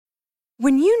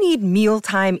When you need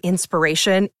mealtime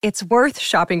inspiration, it's worth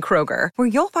shopping Kroger, where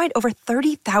you'll find over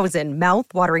 30,000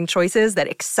 mouth-watering choices that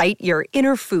excite your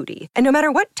inner foodie. And no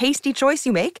matter what tasty choice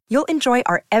you make, you'll enjoy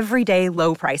our everyday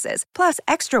low prices, plus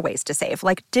extra ways to save,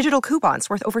 like digital coupons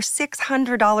worth over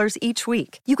 $600 each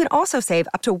week. You can also save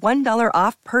up to $1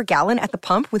 off per gallon at the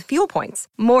pump with fuel points.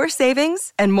 More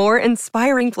savings and more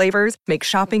inspiring flavors make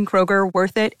shopping Kroger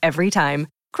worth it every time.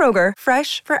 Kroger,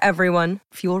 fresh for everyone.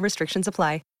 Fuel restrictions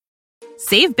apply.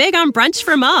 Save big on brunch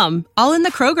for mom, all in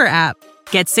the Kroger app.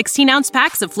 Get 16-ounce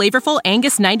packs of flavorful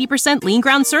Angus 90% lean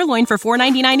ground sirloin for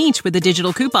 $4.99 each with a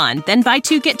digital coupon. Then buy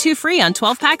 2, get 2 free on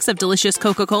 12 packs of delicious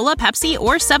Coca-Cola, Pepsi,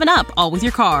 or 7-Up, all with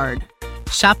your card.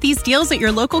 Shop these deals at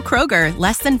your local Kroger,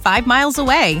 less than 5 miles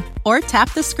away. Or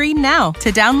tap the screen now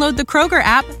to download the Kroger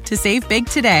app to save big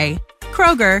today.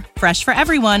 Kroger, fresh for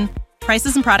everyone.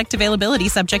 Prices and product availability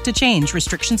subject to change.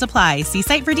 Restrictions apply. See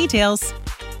site for details.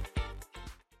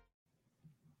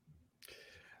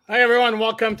 Hi, everyone.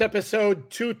 Welcome to episode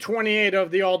 228 of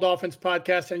the All Dolphins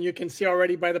podcast. And you can see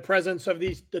already by the presence of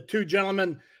the two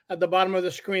gentlemen at the bottom of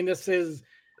the screen, this is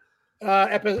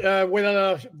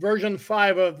version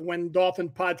 5 of When Dolphin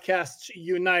Podcasts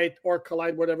Unite or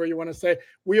Collide, whatever you want to say.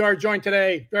 We are joined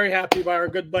today, very happy, by our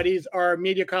good buddies, our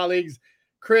media colleagues,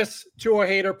 Chris Tua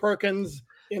Hater Perkins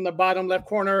in the bottom left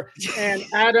corner, and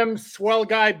Adam Swell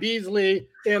Guy Beasley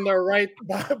in the right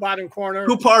bottom corner.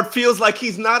 Coupard feels like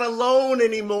he's not alone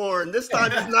anymore, and this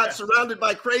time he's not surrounded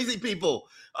by crazy people.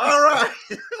 All right.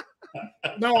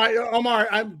 No, Omar,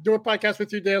 I do a podcast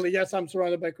with you daily. Yes, I'm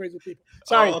surrounded by crazy people.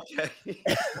 Sorry. Oh,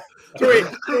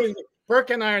 okay.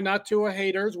 Perk and I are not Tua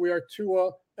haters. We are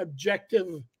Tua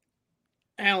objective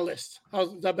analysts.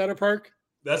 Is that better, Perk?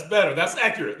 That's better. That's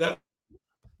accurate.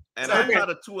 And I'm not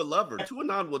a Tua lover. Tua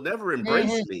non will never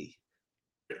embrace me.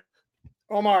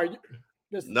 Omar,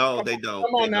 no, they don't.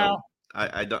 Come on now.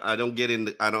 I don't get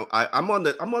in. I'm on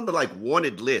the like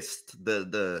wanted list.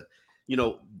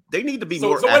 They need to be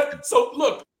more active. So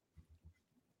look,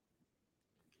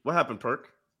 what happened, Perk?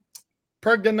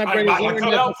 Perk didn't upgrade I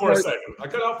cut out for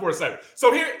a second.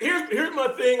 So here's my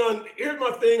thing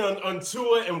on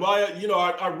Tua and why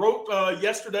I wrote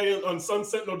yesterday on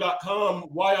sunsentinel.com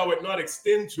why I would not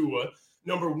extend Tua.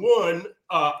 Number one,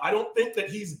 I don't think that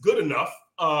he's good enough,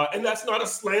 and that's not a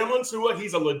slam on Tua.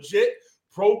 He's a legit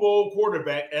Pro Bowl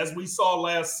quarterback, as we saw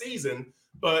last season.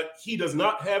 But he does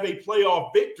not have a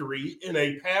playoff victory in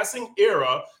a passing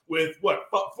era with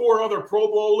 4 other Pro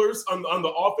Bowlers on the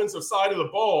offensive side of the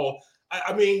ball.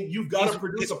 I mean, you've got to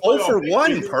produce a playoff. He's 0 for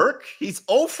 1, Perk. He's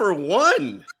 0 for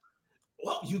 1.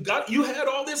 Well, you had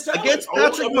all this talent against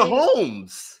Patrick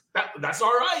Mahomes. That's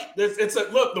all right.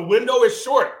 Look, the window is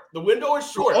short.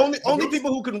 Only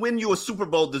people who can win you a Super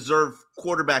Bowl deserve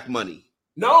quarterback money.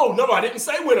 No, I didn't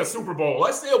say win a Super Bowl.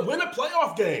 I said win a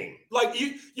playoff game. Like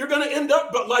you're going to end up,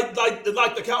 but like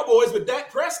the Cowboys with Dak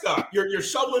Prescott, you're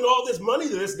shoveling all this money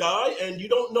to this guy, and you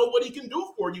don't know what he can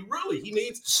do for you. Really, he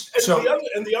needs.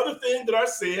 And the other thing that I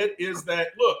said is that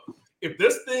look, if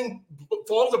this thing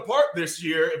falls apart this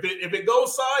year, if it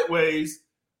goes sideways,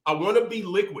 I want to be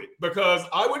liquid because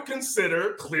I would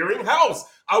consider clearing house.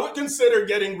 I would consider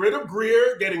getting rid of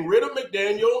Greer, getting rid of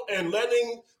McDaniel, and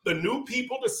letting the new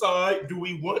people decide, do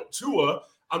we want Tua?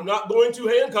 I'm not going to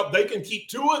handcuff. They can keep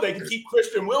Tua. They can keep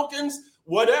Christian Wilkins,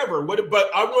 whatever. But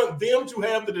I want them to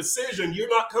have the decision. You're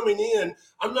not coming in.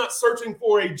 I'm not searching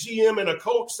for a GM and a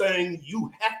coach saying you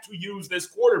have to use this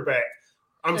quarterback.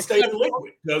 I'm staying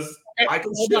liquid because I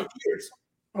can shift gears.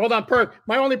 Hold on, Perk.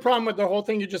 My only problem with the whole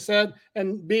thing you just said,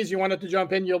 and Bees, you wanted to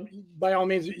jump in, you'll by all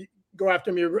means go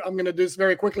after me. I'm going to do this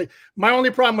very quickly. My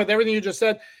only problem with everything you just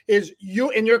said is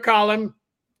you in your column,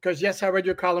 because yes, I read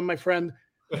your column, my friend.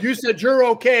 You said you're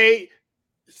okay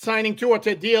signing Tua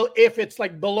to a deal if it's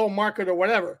like below market or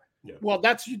whatever. Yeah. Well,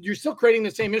 you're still creating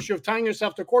the same issue of tying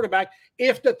yourself to quarterback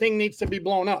if the thing needs to be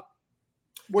blown up.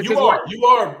 You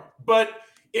are, but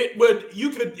you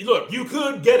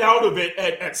could get out of it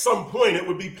at some point. It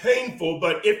would be painful,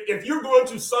 but if you're going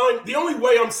to sign, the only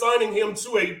way I'm signing him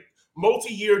to a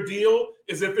multi-year deal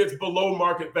is if it's below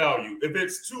market value, if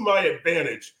it's to my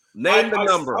advantage. Name the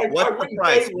number. What's the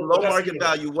price? Below market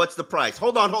value. What's the price?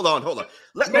 Hold on. Can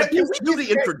we do the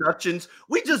introductions?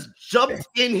 We just jumped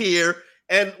in here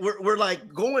and we're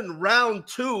like going round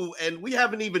 2 and we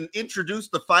haven't even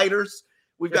introduced the fighters.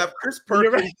 We've got Chris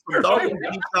Perkins from Dolphins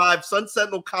Deep Dive, Sun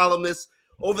Sentinel columnist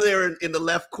over there in the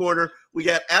left corner. We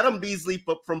got Adam Beasley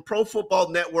from Pro Football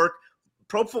Network,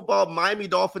 Pro Football Miami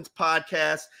Dolphins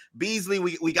podcast. Beasley,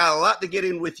 we got a lot to get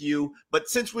in with you, but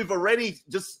since we've already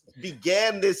just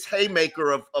began this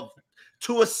haymaker of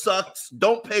Tua sucks,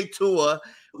 don't pay Tua,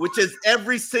 which is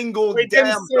every single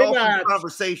damn Dolphins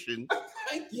conversation.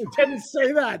 Thank you. You didn't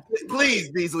say that. Please,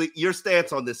 Beasley, your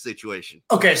stance on this situation.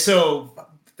 Okay, so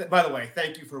by the way,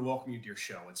 thank you for welcoming me to your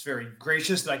show. It's very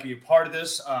gracious that I can be a part of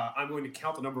this. I'm going to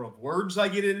count the number of words I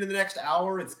get in the next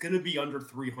hour. It's going to be under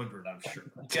 300, I'm sure.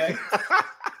 Okay.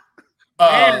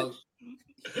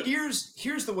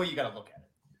 Here's the way you got to look at it.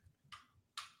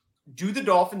 Do the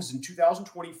Dolphins in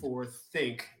 2024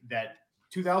 think that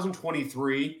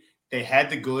 2023 they had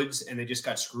the goods and they just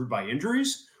got screwed by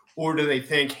injuries? Or do they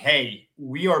think, hey,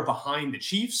 we are behind the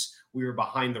Chiefs, we are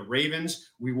behind the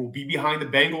Ravens, we will be behind the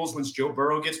Bengals once Joe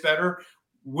Burrow gets better?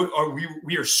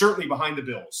 We are certainly behind the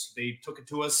Bills. They took it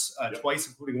to us twice,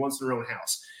 including once in their own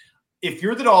house. If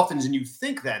you're the Dolphins and you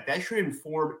think that should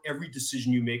inform every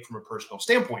decision you make from a personal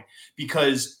standpoint,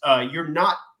 because if you're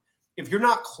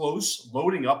not close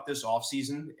loading up this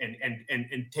offseason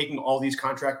and taking all these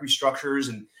contract restructures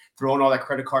and throwing all that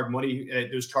credit card money,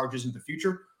 those charges into the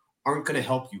future aren't going to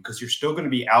help you, because you're still going to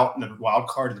be out in the wild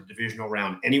card of the divisional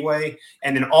round anyway.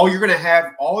 And then all you're going to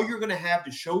have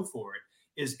to show for it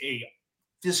is a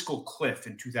fiscal cliff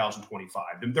in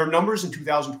 2025. Their numbers in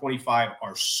 2025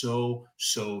 are so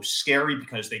scary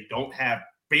because they don't have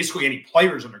basically any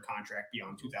players under contract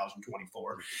beyond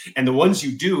 2024. And the ones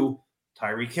you do,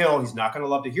 Tyreek Hill, he's not going to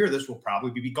love to hear this, will probably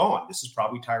be gone. This is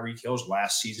probably Tyreek Hill's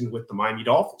last season with the Miami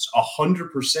Dolphins. 100%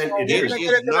 it is.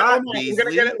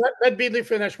 Let Beasley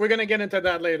finish. We're going to get into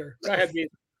that later. Go ahead,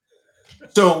 Beasley.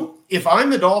 So if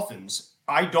I'm the Dolphins,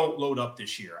 I don't load up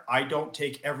this year. I don't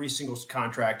take every single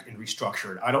contract and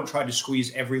restructure it. I don't try to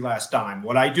squeeze every last dime.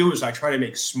 What I do is I try to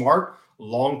make smart,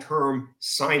 long-term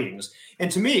signings. And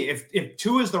to me, if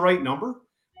 2 is the right number,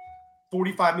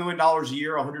 $45 million a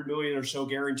year, $100 million or so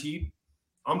guaranteed,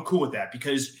 I'm cool with that,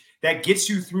 because that gets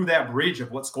you through that bridge of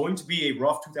what's going to be a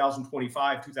rough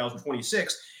 2025,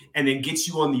 2026, and then gets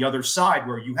you on the other side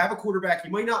where you have a quarterback. You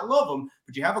might not love him,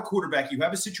 but you have a quarterback. You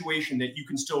have a situation that you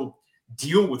can still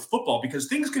deal with football, because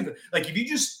things can, like, if you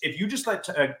just let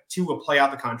Tua play out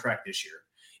the contract this year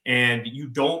and you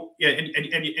don't,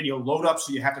 and you load up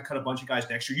so you have to cut a bunch of guys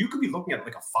next year, you could be looking at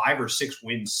like a 5 or 6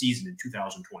 win season in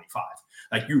 2025.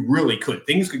 Like, you really could.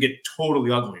 Things could get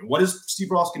totally ugly. What does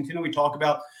Steve Ross continually talk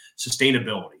about?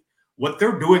 Sustainability. What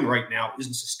they're doing right now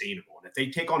isn't sustainable. And if they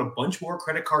take on a bunch more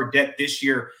credit card debt this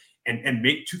year and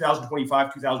make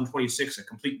 2025, 2026 a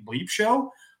complete bleep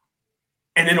show,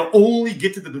 and then only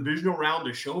get to the divisional round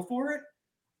to show for it,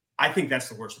 I think that's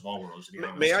the worst of all worlds, to be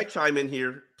honest. May I chime in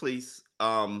here, please?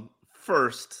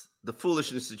 First, the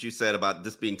foolishness that you said about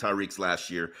this being Tyreek's last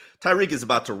year. Tyreek is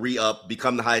about to re-up,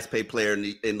 become the highest paid player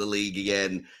in the league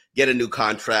again, get a new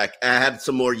contract, add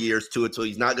some more years to it, so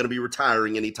he's not going to be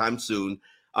retiring anytime soon,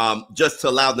 just to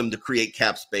allow them to create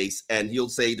cap space. And he'll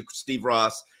say to Steve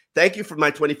Ross, "Thank you for my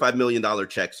 $25 million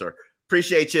check, sir.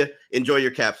 Appreciate you. Enjoy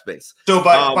your cap space." So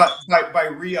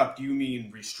by re-up, do you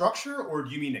mean restructure or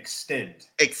do you mean extend?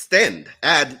 Extend.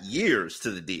 Add years to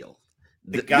the deal.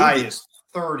 The guy is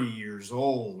 30 years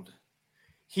old.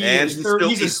 He's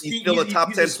still a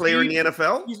top 10 player in the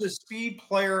NFL? He's a speed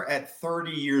player at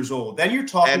 30 years old. Then you're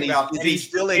talking about is he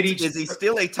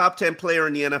still a top 10 player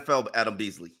in the NFL, Adam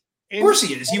Beasley? Of course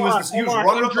he is. He was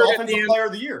runner-up offensive player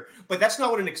of the year. But that's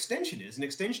not what an extension is. An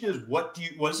extension is what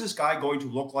is this guy going to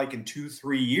look like in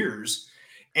 2-3 years?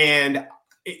 And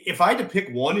if I had to pick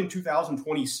one in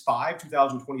 2025,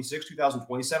 2026,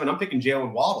 2027, I'm picking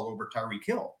Jalen Waddle over Tyreek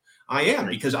Hill. I am,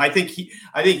 because I think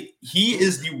he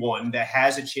is the one that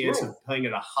has a chance of playing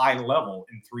at a high level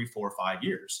in 3, 4, 5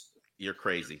 years. You're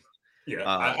crazy. Yeah,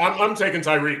 I'm taking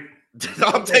Tyreek.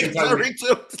 I'm taking Tyreek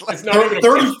too. It's not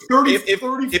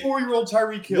 34-year-old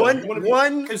Tyreek Hill.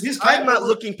 I'm not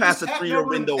looking past a 3-year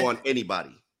window on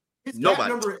anybody. His cap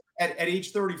number at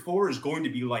age 34 is going to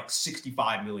be like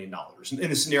 $65 million in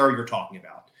the scenario you're talking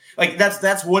about. Like,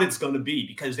 that's what it's going to be,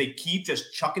 because they keep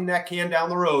just chucking that can down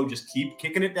the road, just keep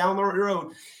kicking it down the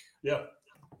road. Yeah.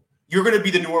 You're going to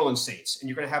be the New Orleans Saints, and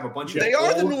you're going to have a bunch of. They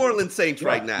are the New Orleans Saints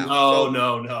right now. No.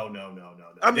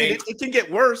 I mean, it can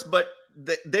get worse, but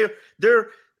they're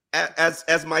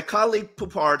as my colleague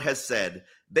Poupard has said,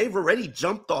 they've already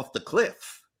jumped off the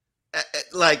cliff.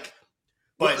 But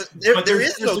there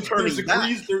is no turning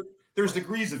back. There's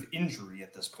degrees of injury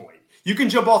at this point. You can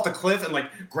jump off the cliff and like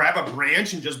grab a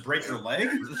branch and just break your leg,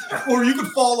 or you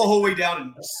could fall the whole way down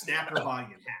and snap your body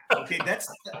in half. Okay,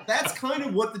 that's kind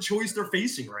of what the choice they're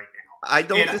facing right now. I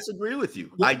don't disagree with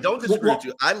you. I don't disagree with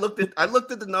you. I looked at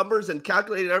the numbers and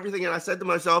calculated everything, and I said to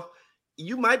myself,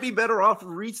 you might be better off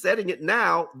resetting it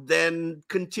now than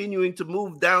continuing to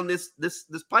move down this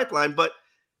pipeline. But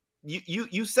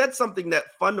you said something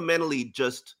that fundamentally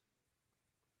just,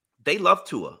 they love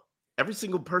Tua. Every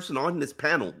single person on this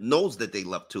panel knows that they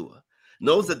love Tua.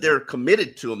 knows that they're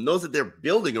committed to him, knows that they're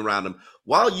building around him.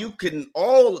 While you can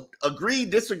all agree,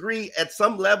 disagree at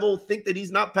some level, think that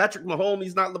he's not Patrick Mahomes,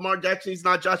 he's not Lamar Jackson, he's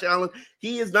not Josh Allen,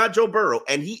 he is not Joe Burrow,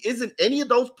 and he isn't any of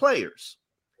those players.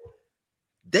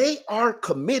 They are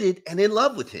committed and in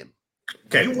love with him.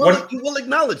 Okay, you will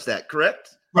acknowledge that,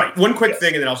 correct? Right. One quick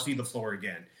thing, and then I'll cede the floor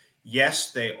again.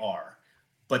 Yes, they are,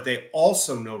 but they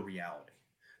also know reality.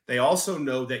 They also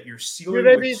know that you're ceiling. Do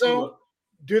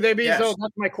they be though?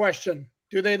 That's my question.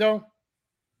 Do they though?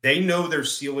 They know they're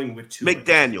ceiling with Tua.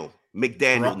 McDaniel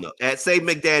knows. Say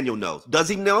McDaniel knows. Does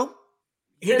he know?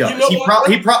 He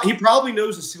probably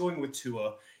knows the ceiling with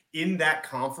Tua in that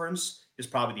conference is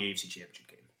probably the AFC Championship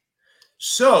game.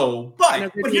 So,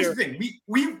 but here's the thing: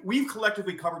 we've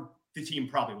collectively covered the team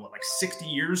probably 60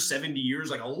 years, 70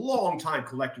 years, like a long time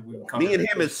collectively. Me and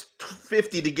him is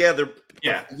 50 together.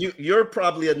 Yeah, you're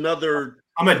probably another.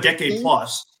 I'm a decade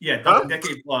plus. Yeah, a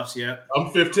decade plus. Yeah,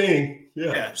 I'm 15.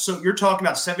 Yeah. So you're talking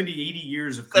about 70, 80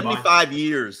 years of 75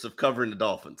 years of covering the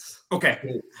Dolphins.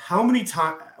 Okay. How many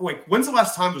times? When's the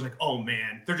last time it was like, oh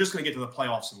man, they're just going to get to the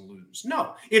playoffs and lose?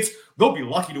 No, they'll be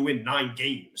lucky to win 9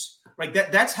 games. Right.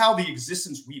 That's how the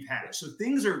existence we've had. So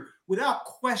things are without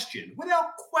question,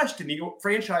 the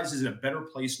franchise is in a better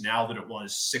place now than it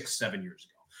was 6-7 years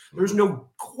ago. There's no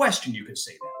question you can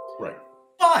say that. Right.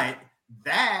 But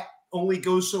that only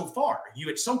goes so far. You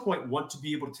at some point want to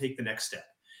be able to take the next step.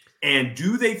 And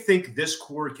do they think this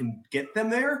core can get them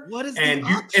there? What is and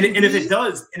if it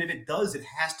does, it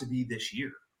has to be this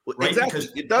year. Right? Exactly.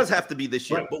 Because it does have to be this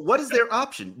year. Right. But what is their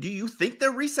option? Do you think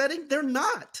they're resetting? They're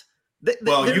not.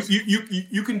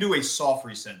 You can do a soft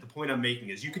reset. The point I'm making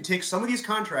is you can take some of these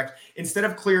contracts, instead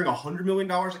of clearing $100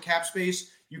 million of cap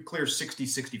space, you clear 60,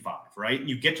 65, right? And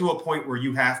you get to a point where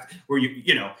you're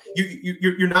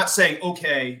not saying,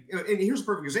 okay, and here's a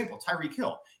perfect example, Tyreek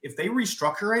Hill. If they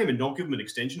restructure him and don't give him an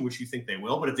extension, which you think they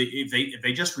will, but if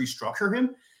they just restructure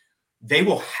him, they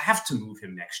will have to move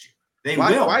him next year.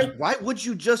 Why would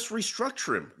you just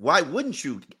restructure him? Why wouldn't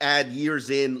you add years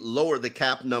in, lower the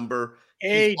cap number?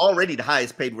 He's already the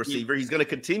highest paid receiver. He's going to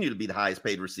continue to be the highest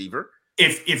paid receiver.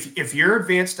 If you're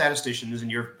advanced statisticians and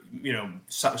you're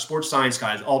sports science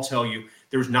guys, I'll tell you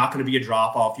there's not going to be a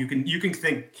drop off. You can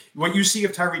think what you see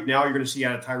of Tyreek now, you're going to see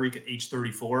out of Tyreek at age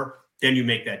 34. Then you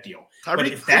make that deal.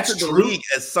 Tyreek, if that's the league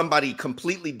as somebody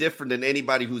completely different than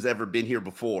anybody who's ever been here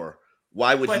before,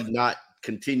 why would he not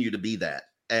continue to be that?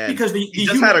 And because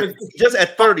just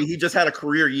at 30, he just had a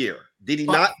career year. Did he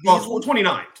not?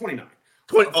 29.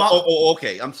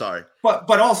 Okay. I'm sorry.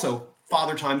 But also,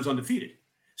 Father Time is undefeated.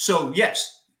 So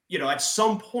yes, at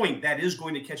some point that is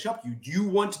going to catch up. You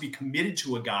want to be committed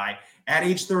to a guy at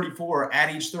age 34, at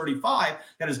age 35,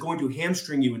 that is going to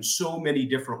hamstring you in so many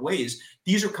different ways.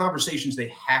 These are conversations they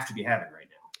have to be having right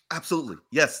now. Absolutely.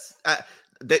 Yes.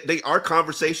 They are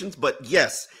conversations, but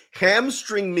yes,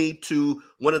 hamstring me to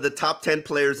one of the top 10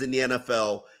 players in the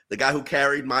NFL, the guy who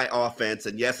carried my offense.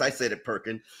 And yes, I said it,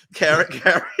 Perkin,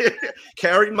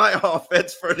 carried my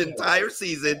offense for an entire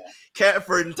season,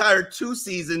 for an entire 2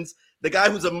 seasons. The guy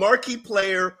who's a marquee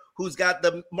player, who's got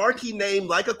the marquee name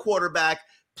like a quarterback,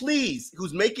 please,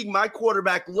 who's making my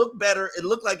quarterback look better and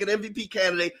look like an MVP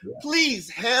candidate. Yeah. Please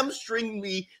hamstring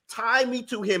me, tie me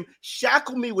to him,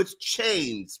 shackle me with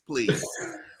chains, please.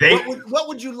 What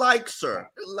would you like, sir?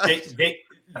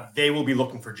 They will be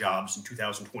looking for jobs in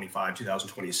 2025,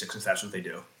 2026, if that's what they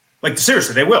do.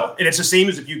 Seriously, they will. And it's the same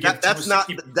as if you get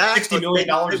 $60 million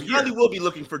a year. They probably will be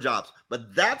looking for jobs,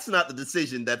 but that's not the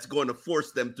decision that's going to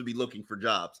force them to be looking for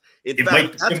jobs.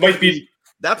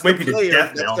 That's the player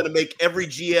that's going to make every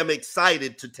GM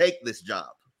excited to take this job.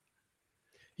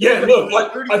 Yeah, look,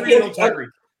 I think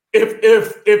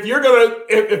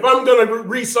if I'm gonna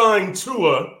re-sign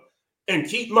Tua and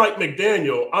keep Mike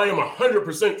McDaniel, I am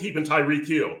 100% keeping Tyreek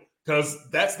Hill, because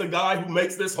that's the guy who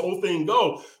makes this whole thing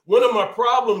go. One of my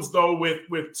problems, though,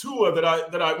 with Tua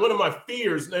that one of my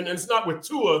fears, and it's not with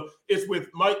Tua, it's with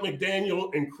Mike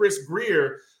McDaniel and Chris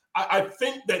Grier. I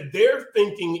think that their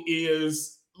thinking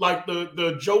is like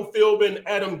the Joe Philbin,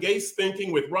 Adam Gase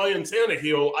thinking with Ryan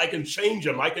Tannehill. I can change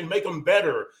him. I can make him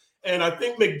better. And I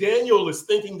think McDaniel is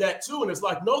thinking that too. And it's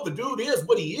like, no, the dude is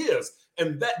what he is.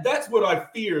 And that's what I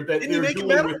fear that they're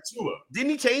doing with Tua.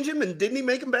 Didn't he change him and didn't he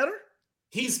make him better?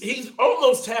 He's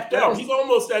almost tapped out. He's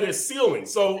almost at his ceiling.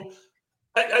 So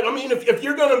I mean, if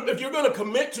you're gonna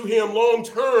commit to him long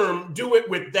term, do it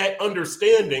with that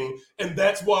understanding, and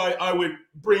that's why I would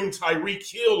bring Tyreek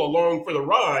Hill along for the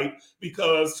ride,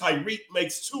 because Tyreek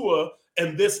makes Tua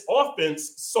and this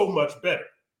offense so much better.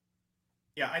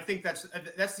 Yeah, I think that's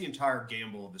the entire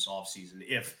gamble of this offseason.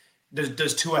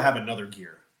 Does Tua have another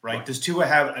gear? right? Does Tua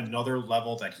have another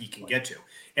level that he can get to?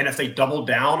 And if they double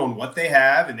down on what they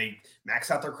have and they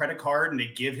max out their credit card and they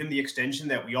give him the extension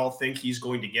that we all think he's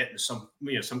going to get in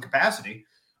some capacity,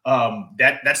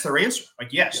 that's their answer.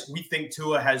 Like, yes, we think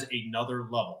Tua has another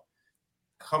level.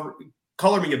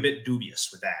 Color me a bit dubious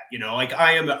with that. Like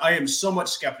I am so much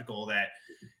skeptical that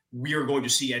we are going to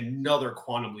see another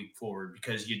quantum leap forward,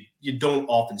 because you don't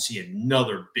often see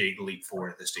another big leap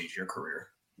forward at this stage of your career.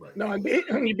 Right. No,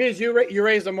 Biz, you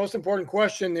raised the most important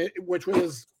question, which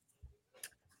was,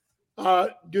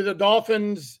 do the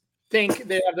Dolphins think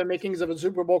they have the makings of a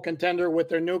Super Bowl contender with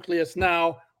their nucleus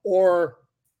now,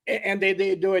 and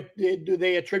do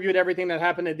they attribute everything that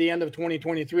happened at the end of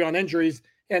 2023 on injuries?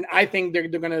 And I think they're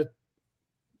going to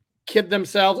kid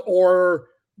themselves or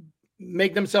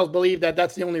make themselves believe that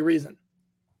that's the only reason.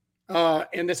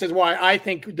 And this is why I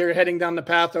think they're heading down the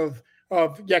path of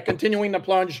continuing the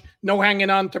plunge, no hanging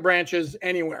on to branches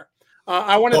anywhere.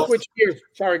 I want to switch gears.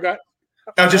 Sorry, go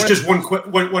ahead. Just one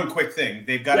quick thing.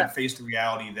 They've got to face the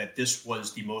reality that this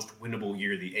was the most winnable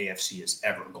year the AFC is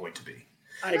ever going to be.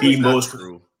 The most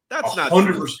true. That's not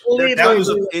 100%. That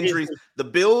was injuries. The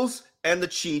Bills and the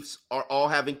Chiefs are all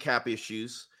having cap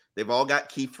issues. They've all got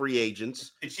key free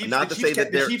agents. The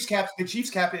Chiefs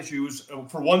cap issues,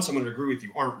 for one, someone would agree with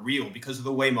you, aren't real because of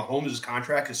the way Mahomes'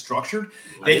 contract is structured.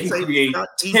 They can create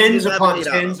tens upon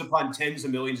tens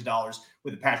of millions of dollars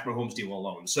with the Patrick Mahomes deal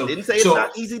alone. So didn't say it's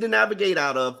not easy to navigate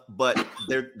out of, but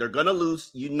they're going to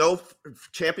lose.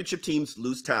 Championship teams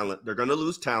lose talent. They're going to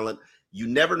lose talent. You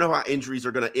never know how injuries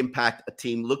are going to impact a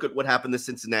team. Look at what happened to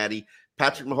Cincinnati.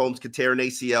 Patrick Mahomes could tear an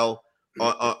ACL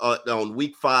on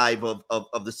week 5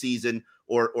 of the season,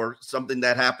 or something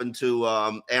that happened to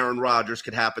Aaron Rodgers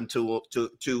could happen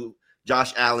to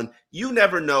Josh Allen. You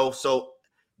never know. So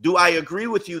do I agree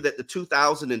with you that the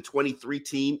 2023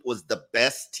 team was the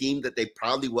best team that they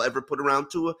probably will ever put around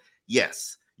Tua?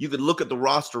 Yes. You could look at the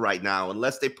roster right now,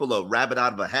 unless they pull a rabbit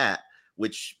out of a hat,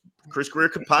 which Chris Greer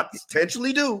could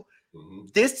potentially do. Mm-hmm.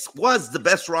 This was the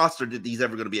best roster that he's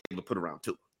ever going to be able to put around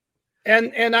Tua.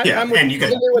 I'm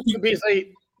with you,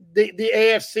 basically, the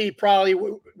AFC probably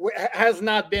has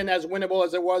not been as winnable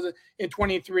as it was in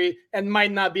 23 and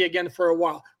might not be again for a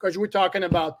while, because we're talking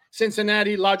about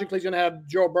Cincinnati logically is going to have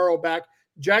Joe Burrow back.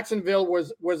 Jacksonville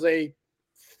was a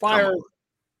fire,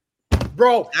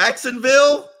 bro.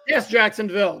 Jacksonville? Yes,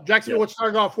 Jacksonville. Would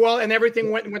start off well, and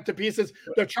everything went to pieces.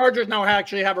 The Chargers now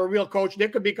actually have a real coach. They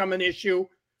could become an issue.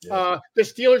 Yeah. The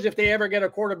Steelers, if they ever get a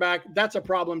quarterback, that's a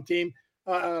problem team.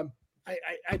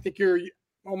 I think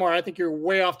Omar, I think you're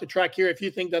way off the track here if you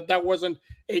think that wasn't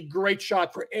a great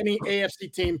shot for any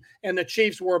AFC team, and the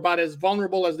Chiefs were about as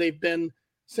vulnerable as they've been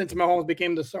since Mahomes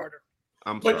became the starter.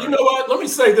 But you know what? Let me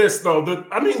say this, though.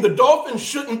 The Dolphins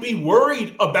shouldn't be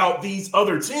worried about these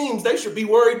other teams. They should be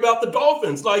worried about the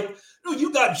Dolphins. Like, dude,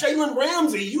 you got Jalen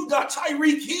Ramsey. You got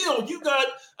Tyreek Hill. You got,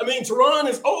 Teron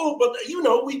is old, but,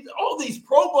 all these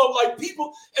Pro Bowl,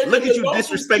 people. And look at you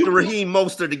disrespecting Raheem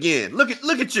Mostert again. Look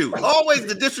at you. Always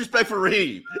the disrespect for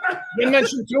Raheem. Didn't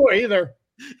mention Tua either.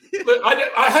 But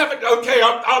I haven't. Okay,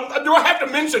 do I have to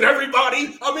mention everybody?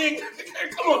 Come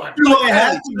on. Do I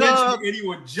have to mention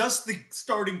anyone? Just the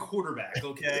starting quarterback.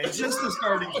 Okay, just the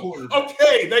starting quarterback.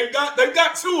 Okay, they've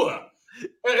got Tua.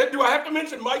 Do I have to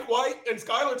mention Mike White and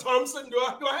Skylar Thompson? Do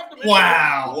I have to mention?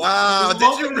 Wow!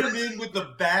 Did you come in with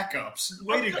the backups?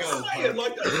 Way to go!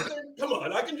 Come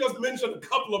on, I can just mention a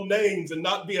couple of names and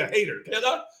not be a hater, can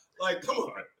I? Come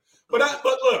on. But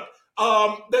look.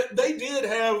 They did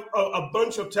have a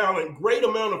bunch of talent, great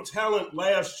amount of talent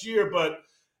last year, but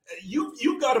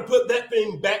you got to put that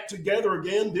thing back together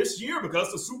again this year,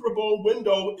 because the Super Bowl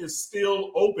window is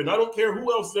still open. I don't care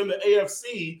who else is in the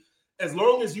AFC. As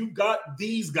long as you got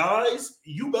these guys,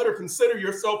 you better consider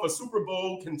yourself a Super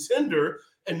Bowl contender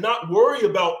and not worry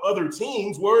about other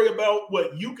teams. Worry about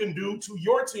what you can do to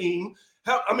your team.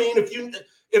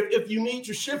 If you need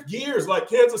to shift gears like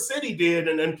Kansas City did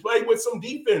and play with some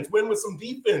defense, win with some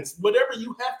defense, whatever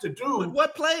you have to do. But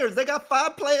what players? They got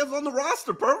 5 players on the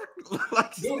roster, perfect.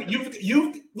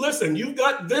 You've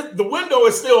got this, the window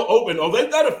is still open. Oh, they've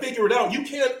got to figure it out. You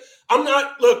can't.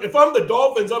 If I'm the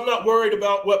Dolphins, I'm not worried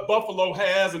about what Buffalo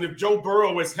has and if Joe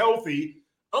Burrow is healthy.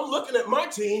 I'm looking at my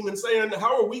team and saying,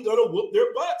 how are we going to whoop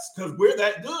their butts? Because we're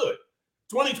that good.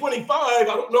 2025, I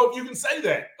don't know if you can say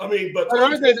that. But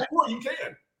you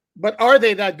can. But are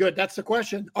they that good? That's the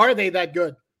question. Are they that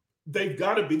good? They've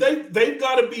got to be. They've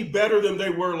got to be better than they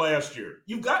were last year.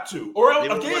 You've got to. Or they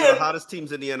were one of the hottest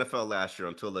teams in the NFL last year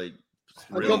until they.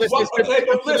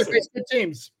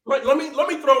 Teams. Let me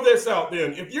throw this out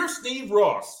then. If you're Steve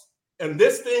Ross and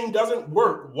this thing doesn't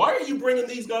work, why are you bringing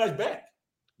these guys back?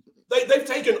 They've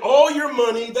taken all your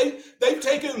money. They've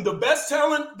taken the best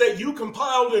talent that you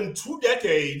compiled in 2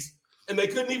 decades, and they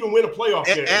couldn't even win a playoff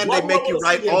game. And they make you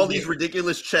write all these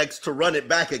ridiculous checks to run it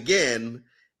back again.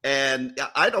 And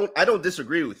I don't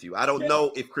disagree with you. I don't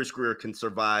know if Chris Greer can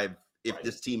survive if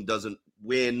this team doesn't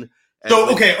win.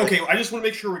 So, okay. I just want to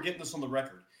make sure we're getting this on the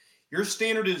record. Your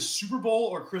standard is Super Bowl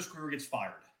or Chris Greer gets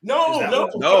fired. No.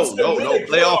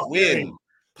 Playoff win.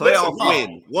 Playoff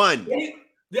win. One.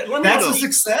 That's a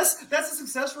success. That's a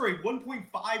success for a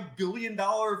 $1.5 billion.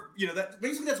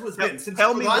 Basically that's what it's been. Since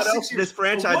Tell me what else this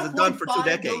franchise has done for 2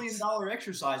 decades. $1.5 billion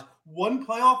exercise, one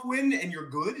playoff win, and you're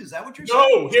good. Is that what you're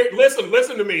saying? No.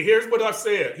 Listen to me. Here's what I've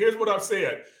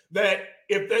said. That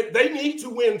if they need to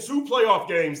win 2 playoff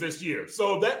games this year,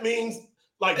 so that means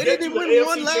they didn't win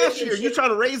one last year. You trying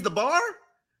to raise the bar?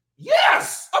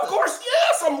 Yes, of course.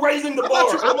 Yes, I'm raising the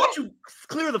bar. How about you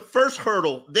clear the first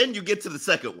hurdle, then you get to the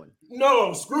second one?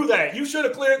 No, screw that. You should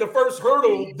have cleared the first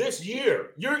hurdle this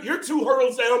year. You're 2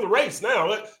 hurdles down the race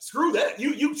now. Screw that.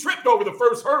 You tripped over the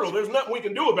first hurdle. There's nothing we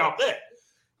can do about that.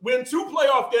 Win 2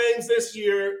 playoff games this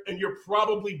year, and you're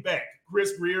probably back.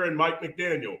 Chris Greer and Mike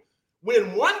McDaniel.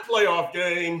 Win 1 playoff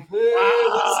game. Let's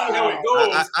see how it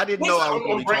goes. I didn't know I was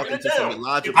going to be talking to some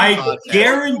logical. I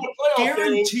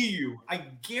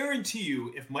guarantee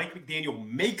you, if Mike McDaniel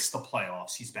makes the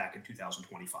playoffs, he's back in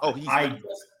 2025. I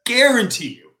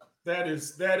guarantee you. That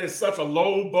is such a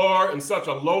low bar and such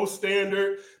a low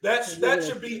standard. That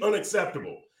should be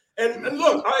unacceptable. And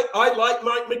look, I like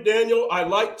Mike McDaniel. I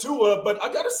like Tua, but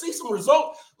I got to see some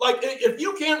results. Like, if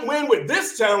you can't win with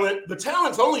this talent, the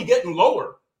talent's only getting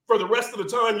lower for the rest of the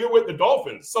time you're with the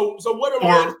Dolphins. So what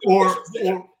are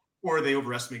or are they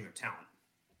overestimating their talent?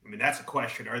 I mean, that's a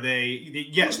question. Are they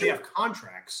yes, they have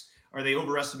contracts. Are they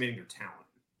overestimating their talent?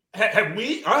 Have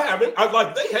we? I haven't.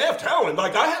 They have talent.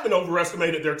 Like, I haven't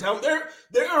overestimated their talent.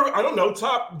 They're I don't know,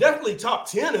 definitely top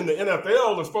 10 in the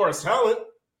NFL as far as talent.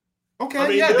 Okay, I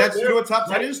mean, that's what top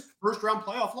 10 is. First round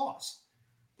playoff loss.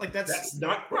 Like that's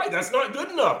not right. That's not good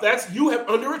enough. You have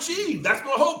underachieved. That's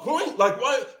my whole point. Like,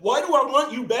 why do I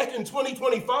want you back in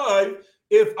 2025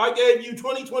 if I gave you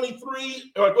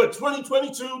 2023 or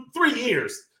 2022 3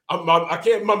 years? I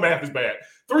can't. My math is bad.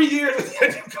 3 years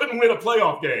and you couldn't win a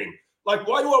playoff game. Like,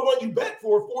 why do I want you back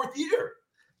for a 4th year?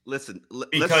 Listen,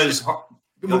 because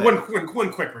one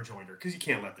quick rejoinder, because you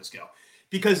can't let this go.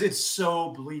 Because it's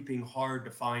so bleeping hard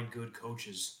to find good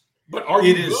coaches. But are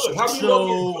you good? How do you know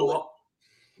you're good?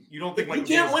 You don't think you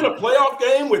can't win a playoff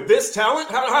game with this talent?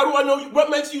 How do I know? What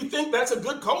makes you think that's a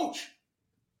good coach?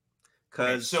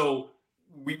 Because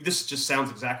this just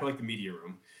sounds exactly like the media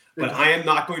room. But I am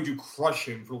not going to crush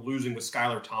him for losing with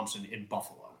Skylar Thompson in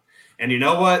Buffalo. And you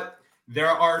know what? There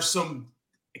are some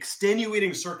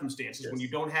extenuating circumstances when you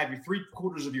don't have your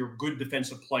 3/4 of your good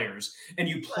defensive players and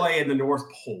you play in the North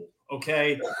Pole.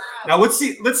 Okay. Now let's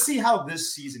see how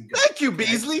this season goes. Thank you,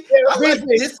 Beasley. I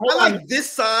like this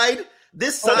side.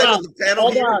 This side of the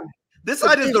panel here. This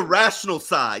side is the rational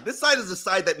side. This side is the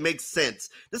side that makes sense.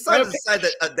 This side is the side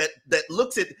that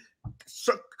looks at.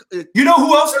 You know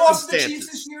who else lost to the Chiefs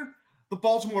this year? The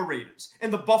Baltimore Ravens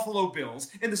and the Buffalo Bills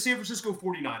and the San Francisco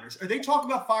 49ers. Are they talking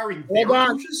about firing their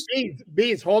coaches?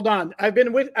 Bees, hold on. I've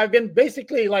been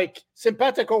basically like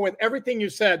simpatico with everything you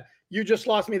said. You just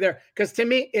lost me there. Because to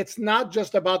me, it's not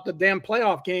just about the damn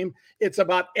playoff game. It's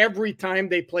about every time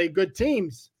they play good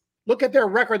teams. Look at their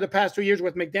record the past 2 years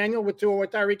with McDaniel, with Tua,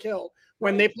 with Tyreek Hill.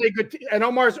 When they play good, and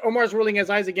Omar's rolling his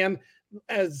eyes again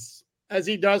as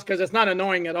he does, because it's not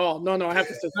annoying at all. No, I have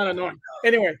to say it's not annoying.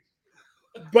 Anyway,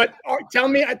 but tell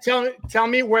me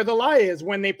where the lie is.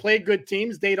 When they play good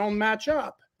teams, they don't match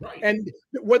up. Right. And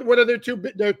what are their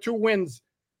two wins?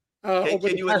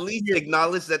 Can you at least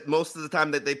acknowledge that most of the time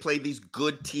that they play these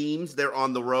good teams, they're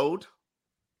on the road?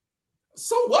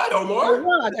 So what, Omar? So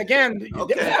what? Again,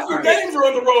 half your games are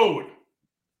on the road.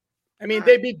 I mean,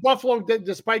 they beat Buffalo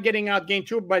despite getting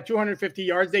outgained by 250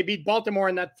 yards. They beat Baltimore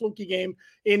in that fluky game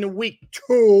in week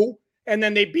 2, and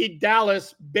then they beat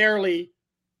Dallas barely.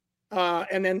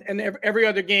 And every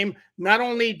other game, not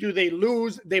only do they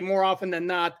lose, they more often than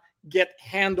not get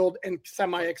handled and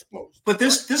semi-exposed. But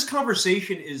this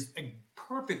conversation is a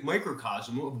perfect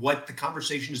microcosm of what the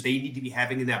conversations they need to be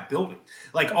having in that building.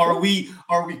 Like, are we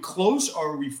close?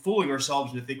 Or are we fooling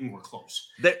ourselves into thinking we're close?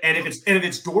 And if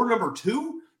it's door number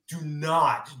 2, do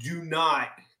not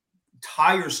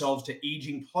tie yourselves to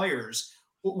aging players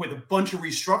with a bunch of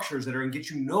restructures that are going to get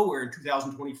you nowhere in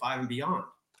 2025 and beyond.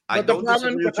 I don't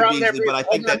disagree with you, Beasley, but I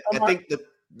think that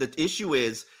the issue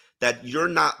is that you're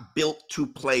not built to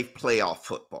play playoff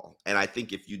football. And I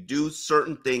think if you do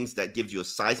certain things that gives you a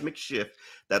seismic shift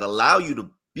that allow you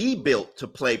to be built to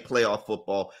play playoff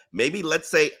football. Maybe let's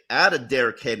say add a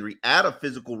Derrick Henry, add a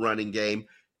physical running game,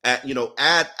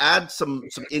 add some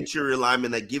interior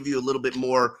linemen that give you a little bit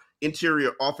more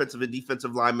interior offensive and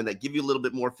defensive linemen that give you a little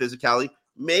bit more physicality.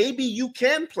 Maybe you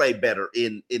can play better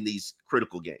in these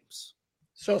critical games.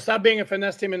 So stop being a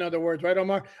finesse team, in other words, right,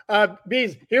 Omar?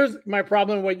 Bees, here's my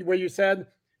problem where you said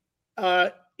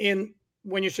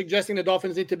when you're suggesting the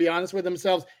Dolphins need to be honest with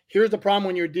themselves. Here's the problem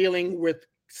when you're dealing with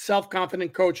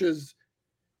self-confident coaches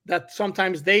that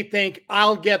sometimes they think,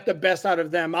 I'll get the best out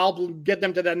of them. I'll get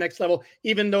them to that next level,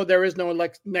 even though there is no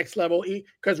next level,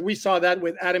 because we saw that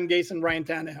with Adam Gase and Ryan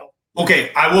Tannehill.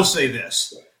 Okay, I will say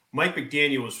this. Mike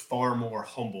McDaniel was far more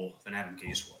humble than Adam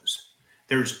Gase was.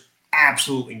 There's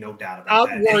absolutely no doubt about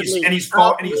that. And he's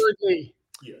far.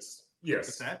 Yes.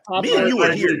 Yes. Me and you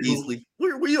are here, Beasley.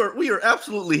 We are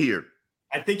absolutely here.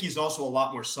 I think he's also a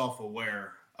lot more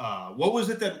self-aware. What was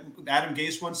it that Adam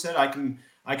Gase once said? I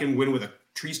can win with a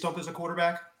tree stump as a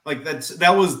quarterback. Like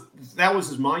that was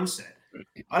his mindset.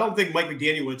 I don't think Mike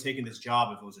McDaniel would have taken this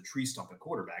job if it was a tree stump at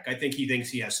quarterback. I think he thinks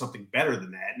he has something better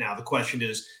than that. Now the question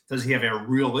is, does he have a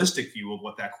realistic view of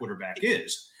what that quarterback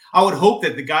is? I would hope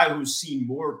that the guy who's seen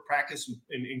more practice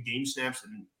and game snaps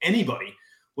than anybody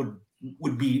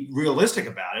would be realistic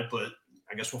about it, but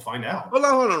I guess we'll find out. Hold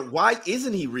on. Why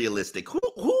isn't he realistic?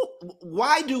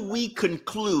 Why do we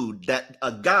conclude that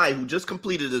a guy who just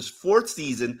completed his fourth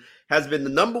season, has been the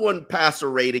number one passer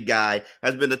rated guy,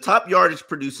 has been the top yardage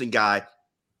producing guy,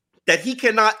 that he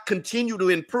cannot continue to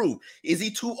improve? Is he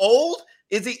too old?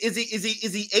 Is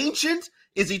he ancient?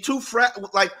 Is he too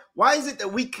like, why is it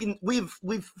that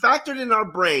we've factored in our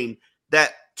brain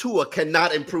that Tua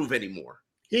cannot improve anymore?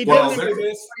 He didn't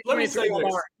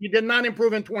He did not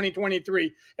improve in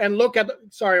 2023. And look at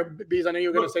sorry, Bees, I know you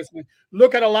were going to say something.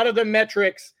 Look at a lot of the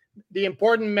metrics, the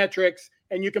important metrics,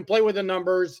 and you can play with the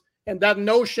numbers. And that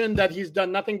notion that he's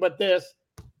done nothing but this,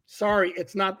 sorry,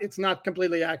 it's not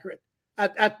completely accurate.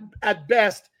 At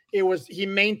best, he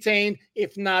maintained,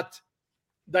 if not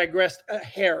digressed a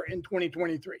hair in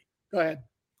 2023. Go ahead.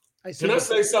 Can I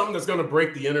say something that's going to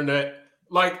break the internet?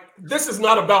 Like, this is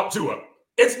not about Tua.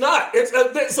 It's not. It's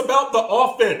about the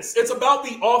offense. It's about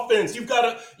the offense. You've got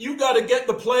to get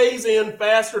the plays in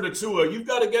faster to Tua. You've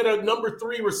got to get a number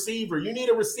 3 receiver. You need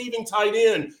a receiving tight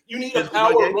end. You need a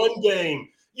power run game.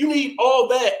 You need all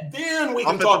that. Then we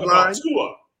can talk about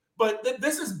Tua. But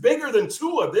this is bigger than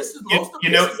Tua. This is most of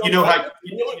you know how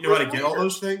to get all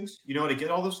those things. You know how to get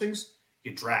all those things.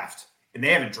 You draft. And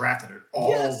they haven't drafted it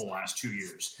all the last 2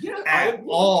 years at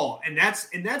all. And that's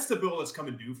the bill that's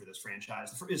coming due for this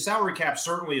franchise. The salary cap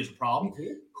certainly is a problem.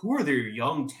 Mm-hmm. Who are their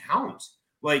young talents?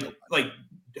 Like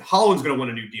Holland's going to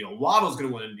want a new deal. Waddle's going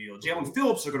to want a new deal. Jalen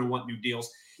Phillips are going to want new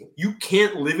deals. You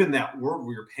can't live in that world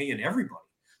where you're paying everybody.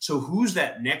 So who's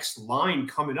that next line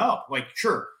coming up? Like,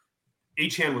 sure,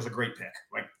 Achane was a great pick.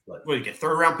 Like, what did you get,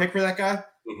 3rd round pick for that guy?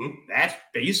 Mm-hmm. That's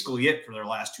basically it for their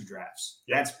last 2 drafts.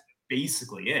 That's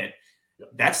basically it.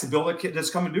 That's the bill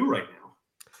that's coming due right now.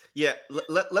 Yeah,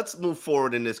 let's move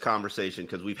forward in this conversation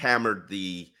because we've hammered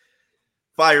the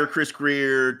fire Chris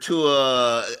Grier,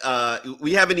 Tua.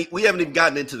 We haven't even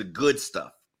gotten into the good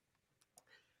stuff.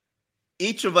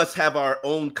 Each of us have our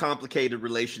own complicated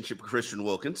relationship with Christian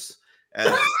Wilkins.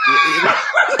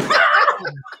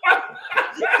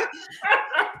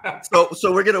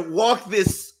 So we're gonna walk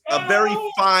this a very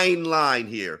fine line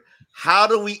here. How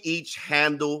do we each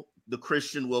handle the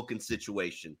Christian Wilkins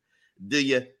situation? Do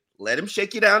you let him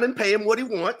shake you down and pay him what he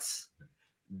wants?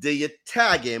 Do you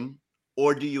tag him,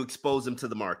 or do you expose him to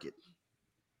the market?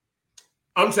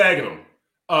 I'm tagging him.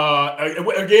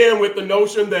 Again, with the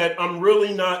notion that I'm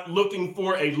really not looking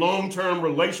for a long-term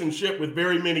relationship with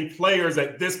very many players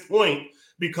at this point,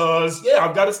 because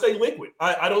I've got to stay liquid.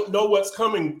 I don't know what's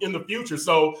coming in the future.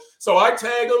 So I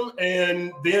tag them,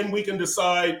 and then we can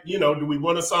decide, do we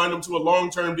want to sign them to a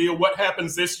long-term deal? What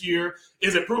happens this year?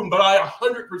 Is it proven? But I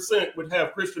 100% would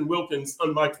have Christian Wilkins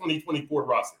on my 2024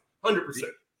 roster. 100%.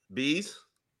 Bees?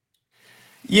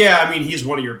 Yeah, I mean, he's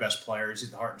one of your best players.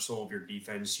 He's the heart and soul of your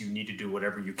defense. You need to do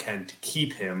whatever you can to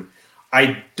keep him.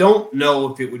 I don't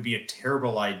know if it would be a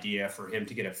terrible idea for him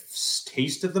to get a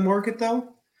taste of the market,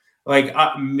 though. Like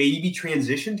maybe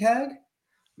transition tag,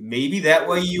 maybe that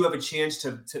way you have a chance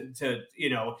to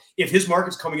if his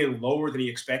market's coming in lower than he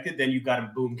expected, then you've got him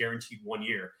boom guaranteed 1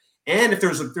 year. And if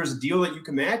there's a deal that you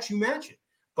can match, you match it.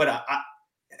 But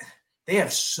they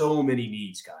have so many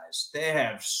needs, guys. They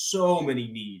have so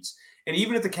many needs. And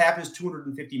even if the cap is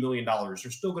 $250 million, they're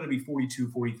still going to be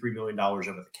 $42, $43 million over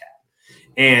the cap.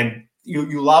 And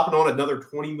you lopping on another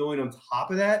 $20 million on top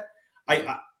of that.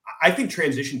 I think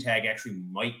transition tag actually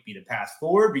might be the path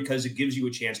forward because it gives you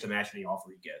a chance to match any offer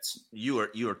he gets. You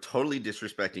are totally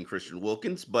disrespecting Christian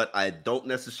Wilkins, but I don't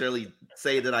necessarily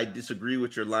say that I disagree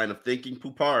with your line of thinking.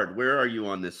 Poupard, where are you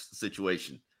on this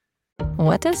situation?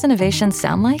 What does innovation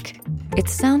sound like? It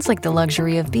sounds like the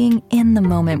luxury of being in the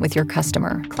moment with your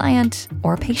customer, client,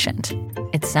 or patient.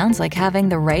 It sounds like having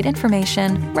the right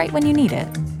information right when you need it.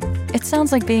 It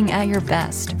sounds like being at your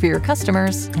best for your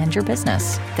customers and your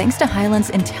business, thanks to Hyland's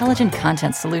intelligent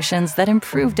content solutions that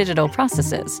improve digital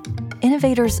processes.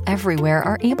 Innovators everywhere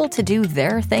are able to do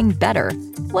their thing better,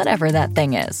 whatever that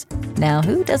thing is. Now,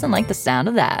 who doesn't like the sound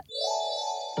of that?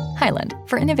 Hyland,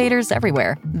 for innovators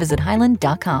everywhere. Visit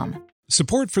hyland.com.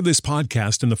 Support for this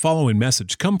podcast and the following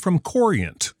message come from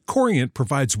Corient. Corient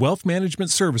provides wealth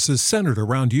management services centered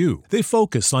around you. They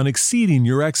focus on exceeding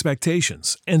your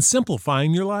expectations and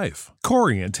simplifying your life.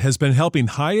 Corient has been helping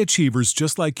high achievers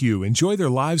just like you enjoy their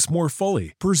lives more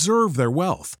fully, preserve their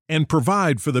wealth, and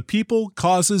provide for the people,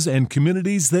 causes, and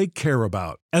communities they care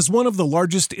about. As one of the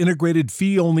largest integrated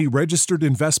fee-only registered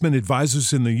investment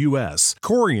advisors in the U.S.,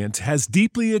 Corient has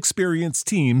deeply experienced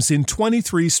teams in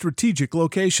 23 strategic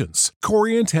locations.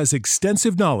 Corient has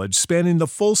extensive knowledge spanning the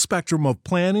full spectrum of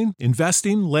planning,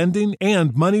 investing, lending,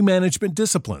 and money management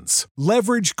disciplines.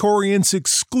 Leverage Corient's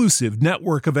exclusive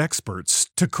network of experts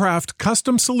to craft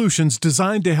custom solutions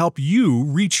designed to help you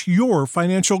reach your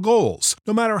financial goals,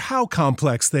 no matter how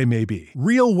complex they may be.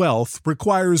 Real wealth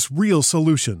requires real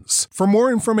solutions. For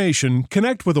more information,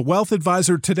 connect with a wealth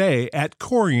advisor today at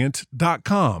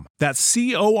Corient.com. That's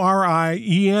Corient.com.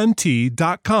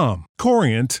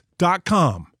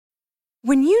 Corient.com.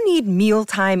 When you need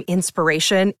mealtime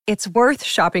inspiration, it's worth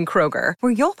shopping Kroger,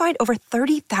 where you'll find over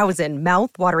 30,000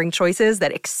 mouth-watering choices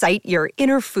that excite your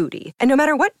inner foodie. And no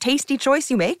matter what tasty choice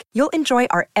you make, you'll enjoy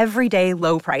our everyday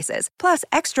low prices, plus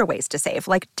extra ways to save,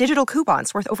 like digital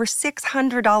coupons worth over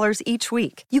 $600 each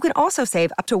week. You can also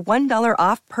save up to $1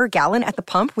 off per gallon at the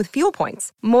pump with fuel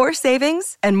points. More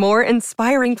savings and more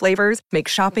inspiring flavors make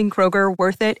shopping Kroger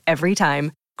worth it every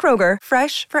time. Kroger,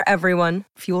 fresh for everyone.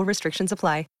 Fuel restrictions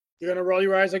apply. You're going to roll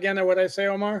your eyes again at what I say,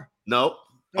 Omar? Nope.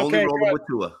 Only rolling with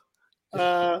Tua.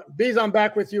 Bees, I'm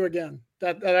back with you again.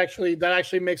 That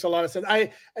actually makes a lot of sense.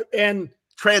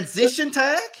 Transition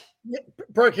tag?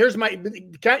 Perk, here's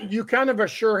you kind of are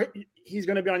sure he's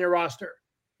going to be on your roster,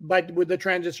 but with the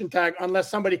transition tag,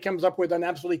 unless somebody comes up with an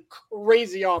absolutely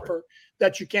crazy offer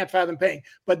that you can't fathom paying.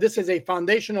 But this is a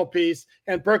foundational piece.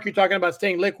 And Perk, you're talking about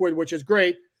staying liquid, which is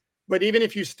great. But even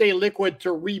if you stay liquid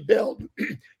to rebuild,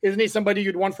 isn't he somebody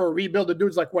you'd want for a rebuild? The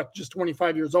dude's like, what, just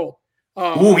 25 years old?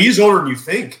 He's older than you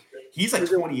think. He's like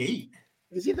 28.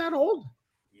 Is he that old?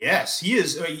 Yes, he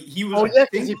is. He was. Oh, yeah,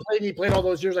 because he played all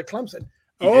those years at Clemson.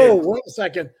 Wait a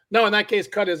second. No, in that case,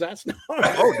 cut his ass. No.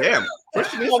 Oh, damn.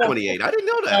 Christian is 28. I didn't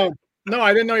know that. No,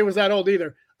 I didn't know he was that old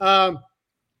either.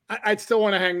 I'd still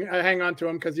want to hang on to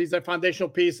him because he's a foundational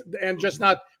piece and just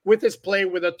not with his play,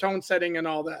 with a tone setting and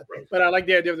all that. But I like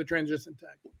the idea of the transition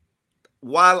tag.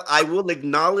 While I will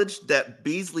acknowledge that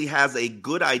Beasley has a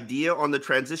good idea on the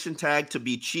transition tag to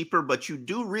be cheaper, but you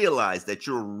do realize that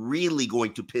you're really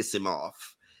going to piss him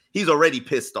off. He's already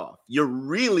pissed off. You're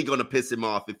really going to piss him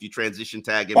off if you transition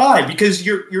tag him. Why? Because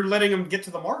you're letting him get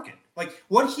to the market. Like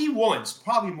what he wants,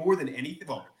 probably more than anything.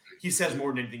 Well, he says more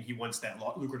than anything, he wants that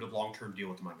lucrative long-term deal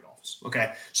with the Miami Dolphins.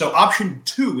 Okay, so option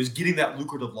 2 is getting that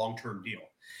lucrative long-term deal,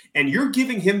 and you're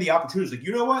giving him the opportunity. Like,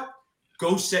 you know what?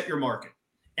 Go set your market,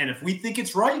 and if we think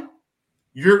it's right,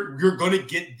 you're going to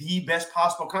get the best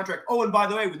possible contract. Oh, and by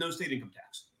the way, with no state income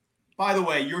tax. By the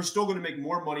way, you're still going to make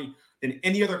more money than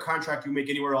any other contract you make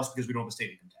anywhere else because we don't have a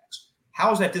state income tax.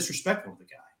 How is that disrespectful to the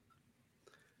guy?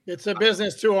 It's a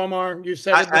business too, Omar. You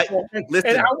said it before.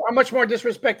 And how much more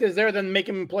disrespect is there than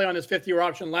making him play on his 5th-year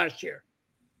option last year?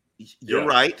 You're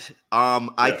right.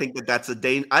 I think that's a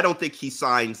danger. I don't think he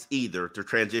signs either to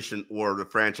transition or the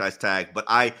franchise tag, but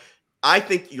I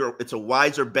think it's a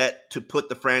wiser bet to put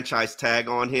the franchise tag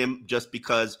on him just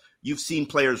because you've seen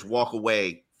players walk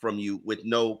away from you with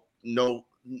no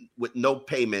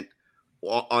payment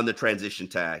on the transition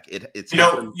tag. It's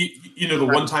the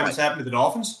one time it's happened to the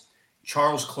Dolphins.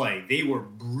 Charles Clay, they were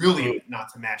brilliant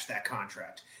not to match that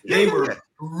contract. They were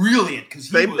brilliant because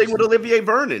same thing with Olivier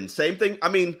Vernon. Same thing. I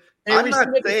mean, I'm not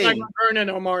saying the Vernon,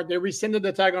 Omar. They rescinded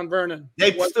the tag on Vernon.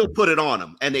 They still put it on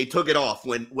him, and they took it off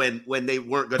when they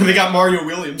weren't going to. They got Mario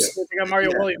Williams. They got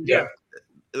Mario Williams. Yeah.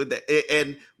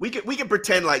 And we can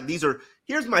pretend like these are.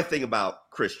 Here's my thing about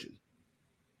Christian.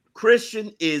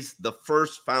 Christian is the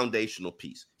first foundational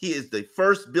piece. He is the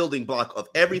first building block of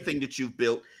everything that you've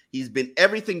built. He's been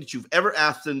everything that you've ever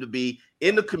asked him to be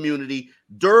in the community,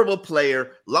 durable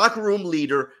player, locker room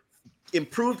leader,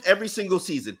 improved every single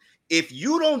season. If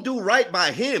you don't do right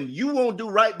by him, you won't do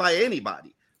right by anybody.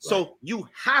 Right. So you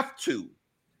have to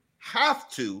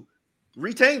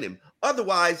retain him.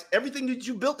 Otherwise, everything that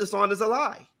you built this on is a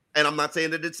lie. And I'm not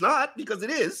saying that it's not, because it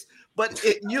is. But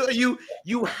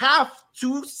you have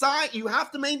to sign. You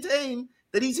have to maintain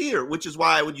that he's here, which is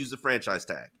why I would use the franchise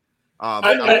tag.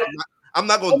 I'm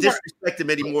not going to disrespect him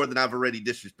any more than I've already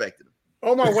disrespected him.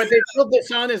 Omar, what they built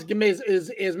this on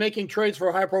is making trades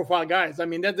for high-profile guys. I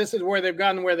mean, this is where they've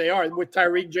gotten where they are with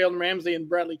Tyreek, Jalen Ramsey, and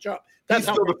Bradley Chubb. That's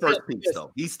He's still the first piece,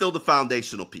 though. He's still the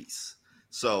foundational piece.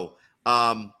 So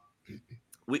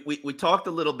we talked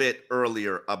a little bit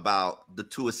earlier about the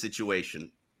Tua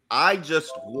situation. I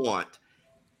just want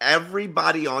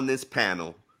everybody on this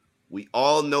panel, we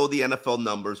all know the NFL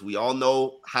numbers. We all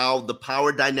know how the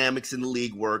power dynamics in the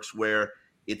league works, where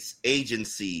it's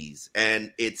agencies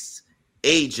and it's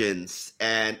agents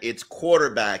and it's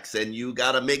quarterbacks, and you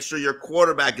got to make sure your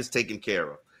quarterback is taken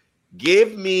care of.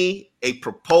 Give me a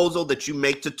proposal that you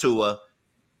make to Tua,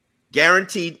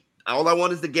 guaranteed. All I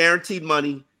want is the guaranteed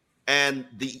money and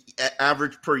the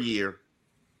average per year.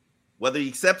 Whether he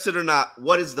accepts it or not,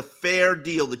 what is the fair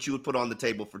deal that you would put on the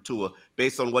table for Tua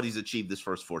based on what he's achieved this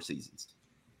first 4 seasons?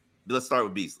 Let's start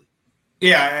with Beasley.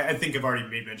 Yeah, I think I've already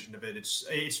made mention of it.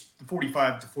 It's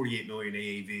 45 to 48 million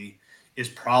AAV is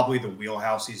probably the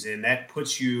wheelhouse he's in. That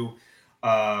puts you,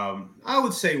 I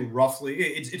would say roughly,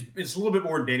 it's a little bit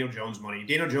more than Daniel Jones money.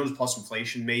 Daniel Jones plus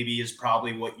inflation maybe is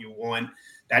probably what you want.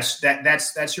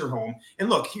 That's your home. And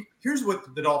look, here's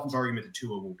what the Dolphins' argument to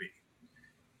Tua will be.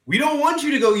 We don't want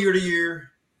you to go year to year,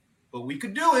 but we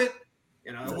could do it.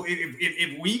 You know,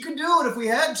 if we could do it, if we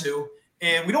had to,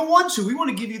 and we don't want to, we want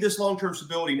to give you this long-term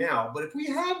stability now. But if we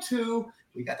had to,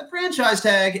 we got the franchise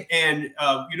tag, and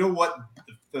you know what?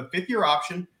 The 5th-year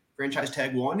option, franchise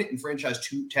tag 1 and franchise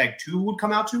tag 2 would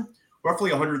come out to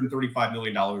roughly $135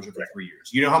 million over 3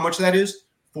 years. You know how much that is?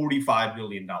 $45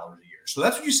 million a year. So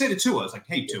that's what you say to Tua. It's like,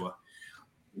 hey, Tua,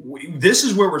 this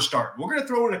is where we're starting. We're going to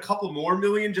throw in a couple more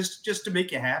million just to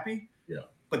make you happy. Yeah.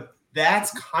 But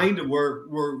that's kind of where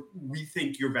we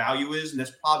think your value is, and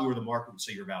that's probably where the market would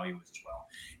say your value is as well.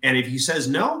 And if he says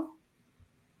no,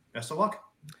 best of luck.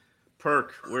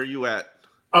 Perk, where are you at?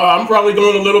 I'm probably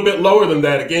going a little bit lower than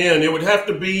that. Again, it would have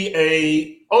to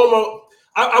be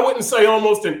I wouldn't say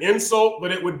almost an insult,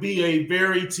 but it would be a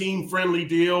very team-friendly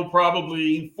deal,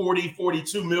 probably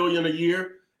 42 million a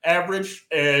year average,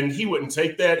 and he wouldn't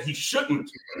take that. He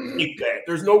shouldn't take that.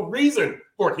 There's no reason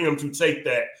for him to take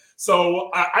that.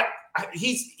 So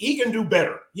he can do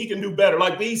better. He can do better.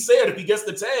 Like B said, if he gets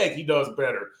the tag, he does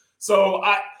better. So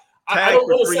I don't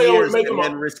want to say I would make him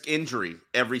and risk injury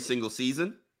every single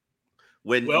season.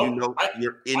 When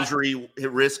your injury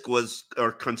risk was,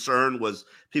 or concern was,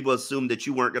 people assumed that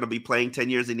you weren't going to be playing 10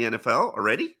 years in the NFL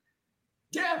already?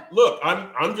 Yeah, look,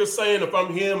 I'm just saying, if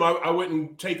I'm him, I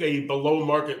wouldn't take a below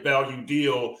market value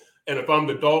deal. And if I'm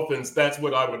the Dolphins, that's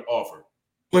what I would offer.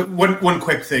 One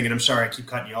quick thing, and I'm sorry I keep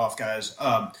cutting you off, guys.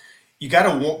 You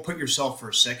got to put yourself for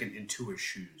a second into his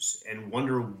shoes and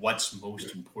wonder what's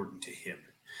most important to him.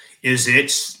 Is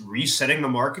it resetting the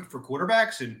market for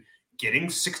quarterbacks and getting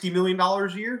 $60 million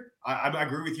a year? I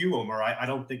agree with you, Omar. I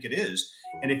don't think it is.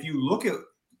 And if you look at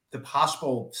the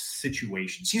possible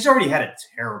situations, he's already had a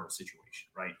terrible situation,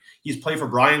 right? He's played for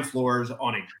Brian Flores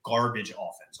on a garbage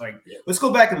offense. Let's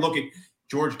go back and look at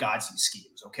George Godsey's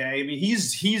schemes, okay? I mean,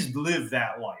 he's lived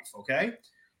that life, okay?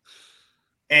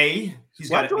 He's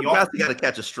got to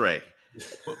catch a stray.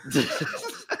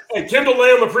 Hey, Kendall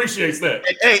Lamb appreciates that.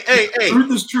 Hey.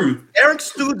 Truth is truth. Eric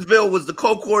Stoodsville was the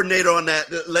co-coordinator on that.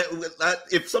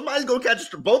 If somebody's going to catch a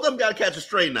stray, both of them got to catch a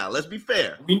stray now. Let's be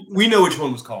fair. We know which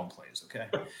one was calling plays, okay?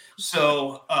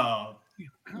 So,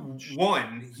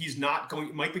 he's not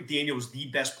going – Mike McDaniel is the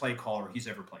best play caller he's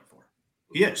ever played for.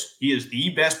 He is. He is the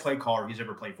best play caller he's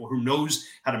ever played for, who knows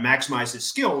how to maximize his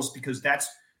skills, because that's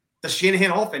the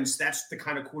Shanahan offense. That's the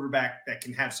kind of quarterback that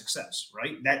can have success,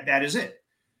 right? That is it.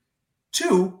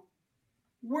 2,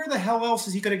 where the hell else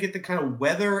is he going to get the kind of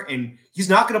weather? And he's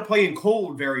not going to play in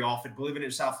cold very often, living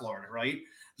in South Florida, right?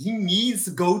 He needs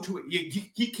to go to –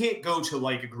 he can't go to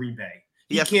like a Green Bay.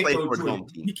 He can't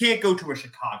go to a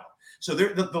Chicago. So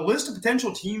the list of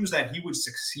potential teams that he would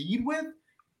succeed with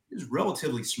is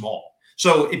relatively small.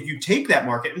 So if you take that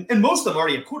market, and most of them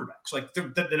already have quarterbacks, like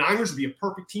the Niners would be a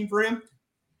perfect team for him.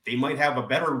 They might have a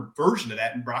better version of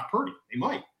that in Brock Purdy. They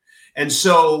might. And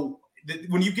so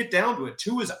when you get down to it,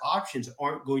 Tua's options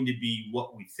aren't going to be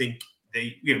what we think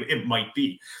it might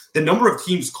be. The number of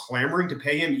teams clamoring to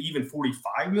pay him even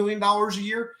 $45 million a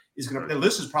year the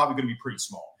list is probably going to be pretty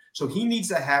small. So he needs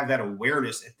to have that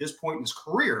awareness at this point in his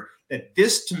career that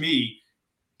this, to me,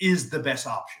 is the best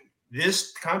option.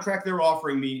 This contract they're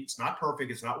offering me, it's not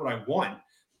perfect. It's not what I want,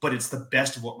 but it's the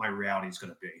best of what my reality is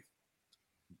going to be.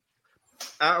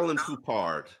 Alan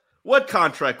Poupard, what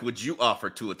contract would you offer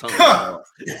to a Tony?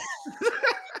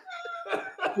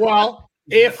 Well,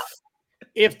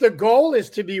 if the goal is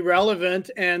to be relevant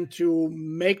and to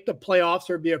make the playoffs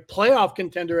or be a playoff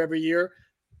contender every year,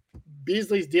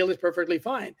 Beasley's deal is perfectly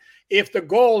fine. If the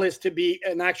goal is to be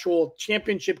an actual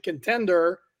championship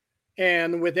contender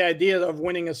and with the idea of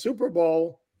winning a Super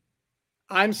Bowl,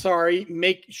 I'm sorry,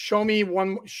 show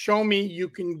me you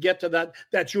can get to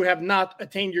that you have not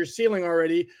attained your ceiling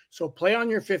already. So play on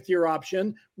your 5th-year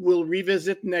option. We'll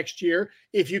revisit next year.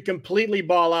 If you completely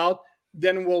ball out,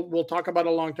 then we'll talk about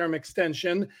a long-term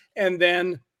extension. And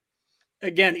then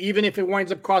again, even if it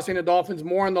winds up costing the Dolphins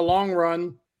more in the long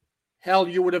run, hell,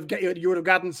 you would have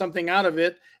gotten something out of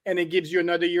it, and it gives you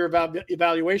another year of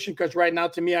evaluation. Because right now,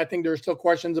 to me, I think there are still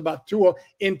questions about Tua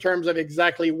in terms of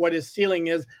exactly what his ceiling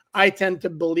is. I tend to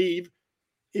believe,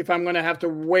 if I'm going to have to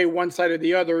weigh one side or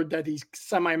the other, that he's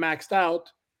semi-maxed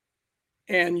out.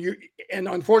 And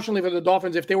unfortunately for the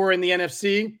Dolphins, if they were in the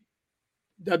NFC,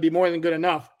 that'd be more than good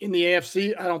enough. In the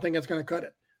AFC, I don't think it's going to cut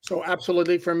it. So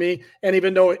absolutely for me. And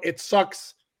even though it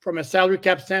sucks from a salary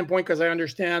cap standpoint, because I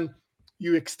understand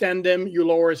you extend him, you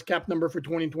lower his cap number for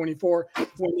 2024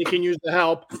 when you can use the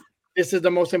help. This is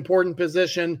the most important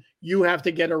position. You have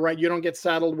to get it right. You don't get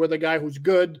saddled with a guy who's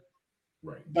good,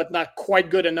 right, but not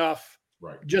quite good enough,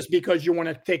 right, just because you want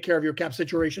to take care of your cap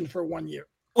situation for 1 year.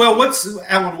 Well,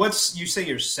 you say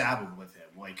you're saddled with him?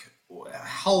 Like,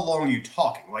 how long are you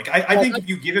talking? Like, I think if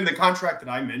you give him the contract that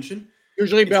I mentioned,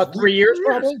 usually about 3 years,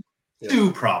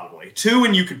 probably. Two,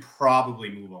 and you could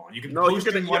probably move on. You can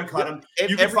cut him.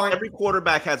 Every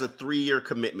quarterback has a 3-year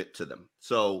commitment to them,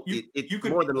 so it's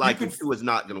more than likely Tua is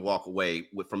not going to walk away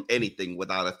from anything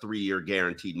without a 3-year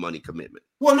guaranteed money commitment.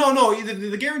 Well, no,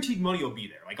 the guaranteed money will be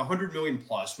there, like $100 million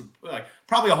plus.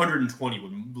 Probably 120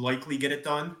 would likely get it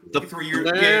done. 3 years,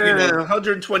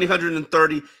 120,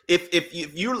 130. If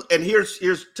you and here's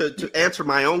to answer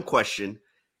my own question,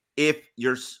 if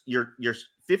your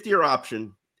 5th-year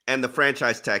option and the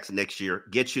franchise tax next year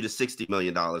gets you to $60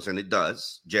 million, and it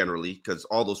does generally because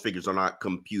all those figures are not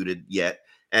computed yet.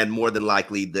 And more than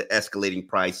likely the escalating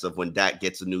price of when Dak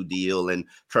gets a new deal and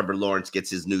Trevor Lawrence gets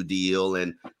his new deal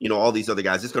and, all these other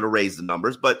guys, it's going to raise the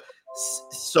numbers. But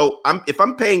so if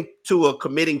I'm paying Tua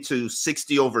committing to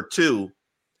 60 over 2,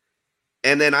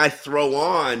 and then I throw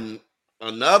on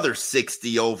another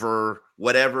 60 over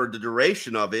whatever the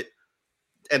duration of it,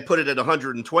 and put it at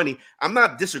 120. I'm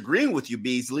not disagreeing with you,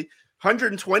 Beasley.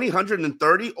 120,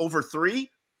 130 over 3.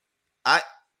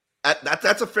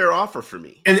 That's a fair offer for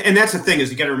me. And that's the thing is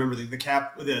you got to remember the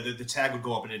cap, the tag would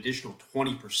go up an additional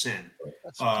 20%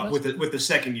 with the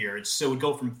second year. So it would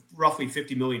go from roughly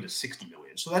 50 million to 60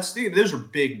 million. So those are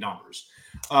big numbers.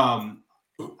 I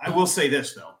will say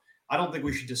this though, I don't think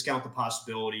we should discount the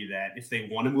possibility that if they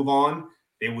want to move on,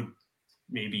 they would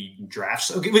maybe draft.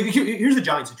 Okay, here's the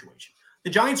Giants situation. The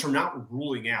Giants are not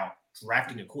ruling out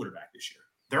drafting a quarterback this year.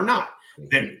 They're not.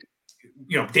 Then,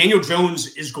 Daniel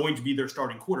Jones is going to be their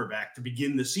starting quarterback to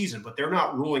begin the season, but they're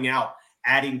not ruling out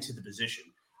adding to the position.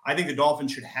 I think the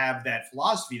Dolphins should have that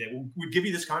philosophy that we'll give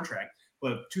you this contract,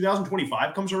 but if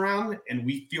 2025 comes around and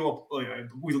we feel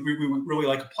we really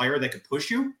like a player that could push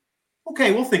you,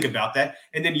 okay, we'll think about that.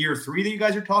 And then year 3 that you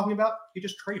guys are talking about, you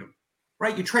just trade him.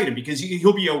 Right, you trade him because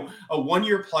he'll be a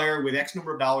 1-year player with X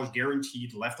number of dollars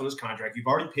guaranteed left on his contract. You've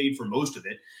already paid for most of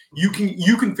it. You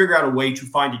can figure out a way to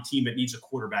find a team that needs a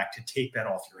quarterback to take that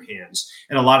off your hands,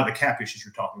 and a lot of the cap issues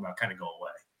you're talking about kind of go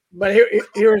away. But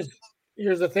here's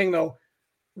the thing though,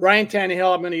 Ryan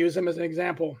Tannehill. I'm going to use him as an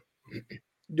example.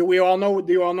 Do you all know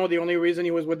the only reason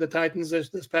he was with the Titans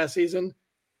this past season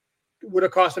would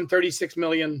have cost him $36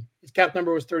 million. His cap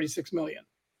number was $36 million.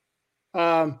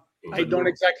 I don't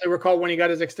exactly recall when he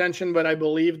got his extension, but I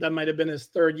believe that might have been his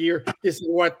 3rd year. This is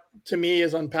what, to me,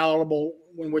 is unpalatable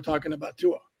when we're talking about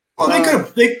Tua. Well, they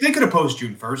could have post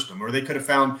June 1st him, or they could have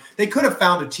found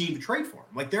a team to trade for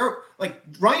him. Like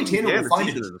Ryan Tannehill will find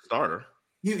a starter.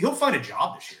 He'll find a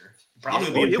job this year.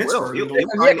 Probably be in Pittsburgh.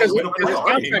 Because his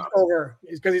contract's over.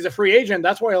 Because he's a free agent.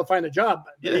 That's why he'll find a job.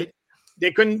 Yeah.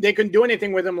 They couldn't do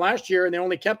anything with him last year, and they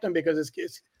only kept him because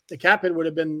the cap hit would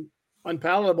have been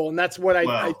unpalatable, and that's what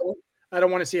I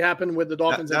don't want to see happen with the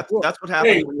Dolphins. That's what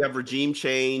happens when you have regime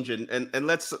change, and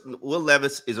Will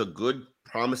Levis is a good,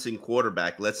 promising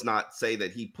quarterback. Let's not say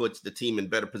that he puts the team in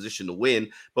better position to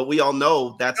win, but we all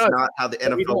know that's not how the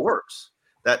NFL works.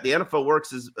 That the NFL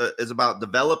works is about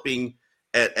developing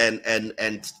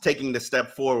and taking the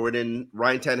step forward, and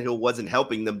Ryan Tannehill wasn't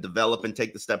helping them develop and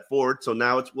take the step forward. So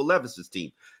now it's Will Levis's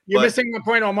team. You're missing the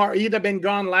point, Omar. He'd have been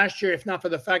gone last year if not for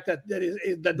the fact that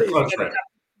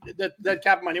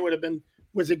cap money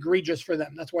was egregious for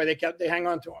them. That's why they hang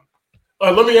on to him.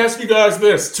 Let me ask you guys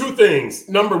this: two things.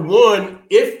 Number one,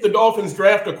 if the Dolphins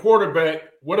draft a quarterback,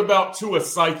 what about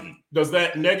Tua's psyche? Does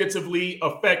that negatively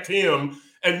affect him?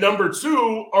 And number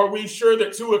two, are we sure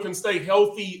that Tua can stay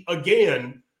healthy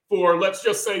again for, let's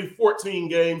just say, 14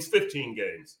 games, 15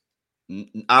 games?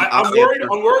 I'm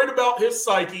worried about his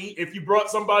psyche if you brought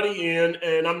somebody in,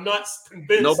 and I'm not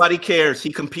convinced. Nobody cares.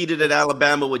 He competed at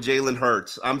Alabama with Jalen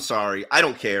Hurts. I'm sorry. I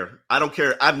don't care.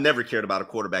 I've never cared about a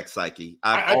quarterback psyche.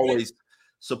 I've always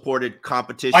supported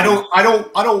competition. I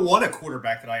don't want a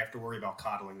quarterback that I have to worry about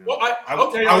coddling them. Well, I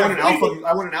want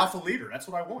an alpha leader. That's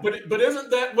what I want. But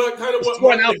isn't that what kind of what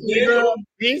Mike an alpha leader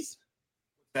is?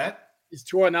 That is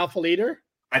Tua an alpha leader?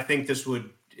 I think this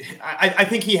would. I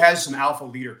think he has some alpha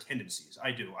leader tendencies.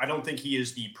 I do. I don't think he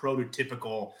is the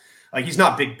prototypical. Like, he's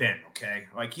not Big Ben. Okay,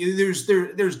 like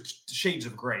there's shades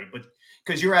of gray, but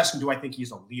because you're asking, do I think he's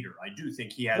a leader? I do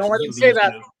think he has. No, I didn't say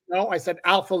that. No, I said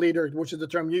alpha leader, which is the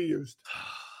term you used.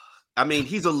 I mean,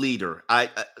 he's a leader.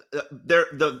 There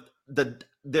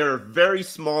are a very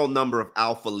small number of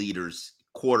alpha leaders,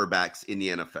 quarterbacks in the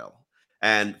NFL.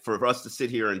 And for us to sit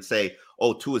here and say,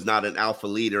 oh, Tua is not an alpha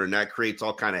leader, and that creates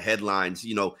all kind of headlines,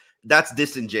 that's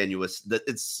disingenuous.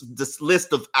 It's this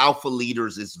list of alpha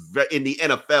leaders is in the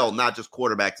NFL, not just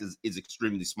quarterbacks, is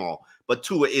extremely small. But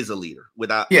Tua is a leader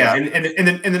without. Yeah, and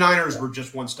the Niners were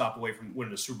just one stop away from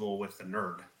winning the Super Bowl with the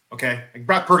nerd. Okay, like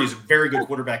Brock Purdy's a very good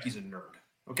quarterback. He's a nerd.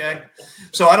 Okay,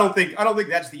 so I don't think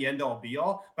that's the end all be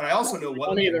all. But I also know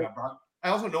one thing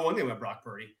about Brock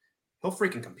Purdy. He'll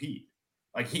freaking compete.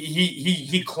 Like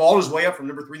he clawed his way up from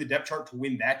number 3 in the depth chart to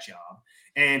win that job.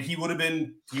 And he would have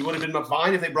been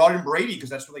fine if they brought in Brady, because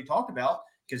that's what they talked about,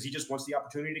 because he just wants the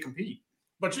opportunity to compete.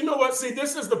 But you know what? See,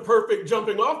 this is the perfect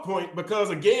jumping off point, because,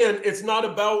 again, it's not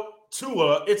about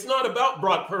Tua. It's not about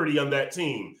Brock Purdy on that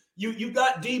team. You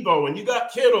got Debo, and you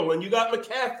got Kittle, and you got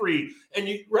McCaffrey, and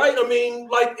right? I mean,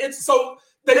 like, it's so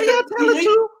the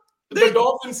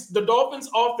Dolphins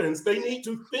offense, they need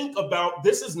to think about,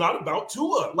 this is not about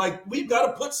Tua. Like, we've got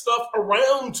to put stuff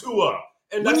around Tua.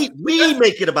 And we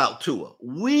make it about Tua.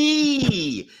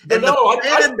 I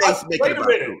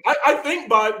think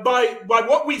by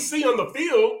what we see on the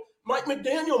field, Mike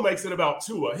McDaniel makes it about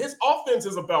Tua. His offense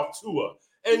is about Tua,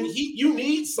 and you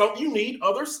need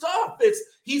other stuff.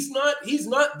 He's not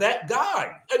that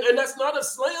guy, and that's not a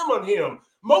slam on him.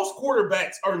 Most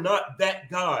quarterbacks are not that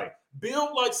guy.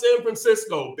 Built like San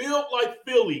Francisco, built like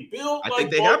Philly, built like Baltimore. I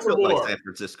think they have built like San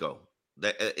Francisco.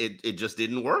 It just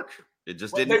didn't work. It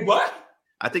just didn't. They what?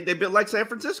 I think they built like San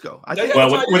Francisco. Without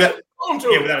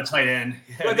a tight end.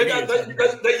 Yeah,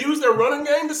 they use their running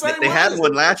game the same way. They had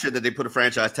one last year that they put a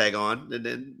franchise tag on. And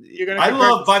then I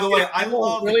love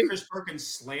the Chris Perkins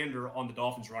slander on the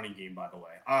Dolphins running game, by the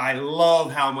way. I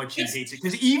love how much he hates it.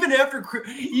 Because even after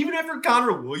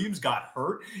Connor Williams got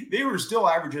hurt, they were still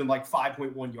averaging like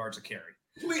 5.1 yards a carry.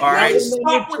 All right.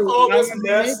 Stop with all this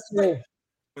mess.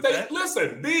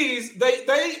 Listen,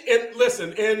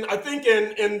 and I think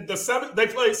in the 7, they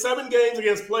played 7 games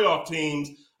against playoff teams.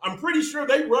 I'm pretty sure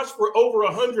they rushed for over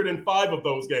 105 of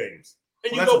those games.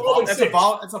 And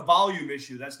that's a volume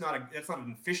issue. That's not an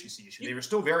efficiency issue. They were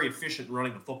still very efficient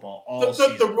running the football all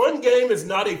season. The run game is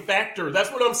not a factor.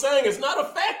 That's what I'm saying. It's not a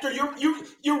factor.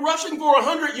 You're rushing for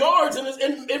 100 yards, and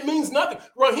it means nothing.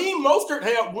 Raheem Mostert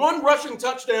had 1 rushing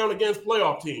touchdown against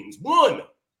playoff teams. 1.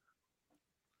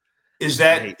 Is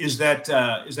that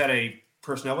a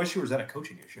personnel issue, or is that a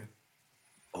coaching issue?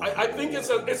 I think it's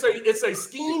a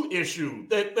scheme issue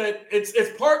that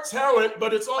it's part talent,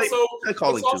 but it's also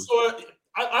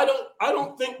I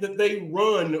don't think that they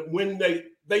run when they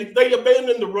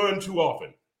abandon the run too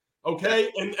often. Okay,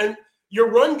 and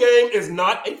your run game is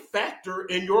not a factor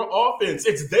in your offense.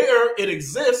 It's there, it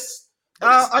exists.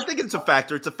 I think it's a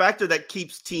factor. It's a factor that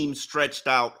keeps teams stretched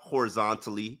out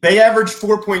horizontally. They averaged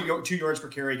 4.2 yards per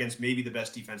carry against maybe the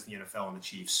best defense in the NFL and the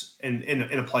Chiefs in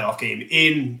a playoff game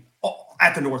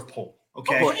at the North Pole.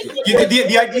 Okay, the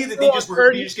idea that they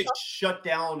just get shut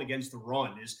down against the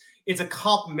run it's a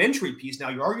complementary piece. Now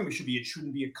your argument should be it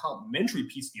shouldn't be a complementary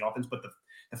piece of the offense, but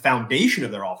the foundation of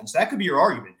their offense, that could be your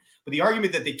argument. But the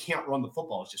argument that they can't run the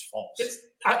football is just false.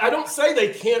 I don't say they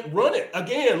can't run it.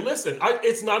 Again, listen,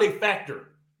 it's not a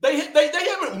factor. They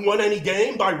haven't won any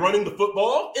game by running the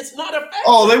football. It's not a factor.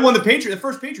 Oh, they won the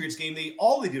first Patriots game.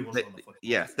 All they did was run the football.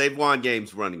 Yes, they've won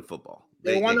games running football.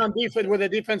 They won on defense with a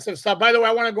defensive stuff. By the way,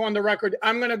 I want to go on the record.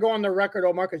 I'm going to go on the record,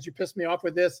 Omar, because you pissed me off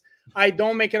with this. I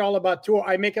don't make it all about Tua.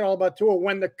 I make it all about Tua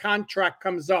when the contract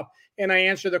comes up and I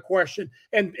answer the question.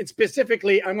 And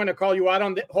specifically, I'm going to call you out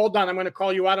on hold on. I'm going to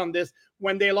call you out on this.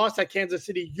 When they lost at Kansas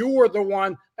City, you were the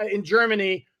one in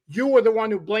Germany. You were the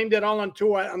one who blamed it all on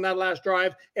Tua on that last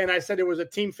drive. And I said it was a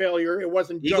team failure. It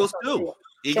wasn't Eagles just too.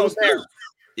 Eagles too.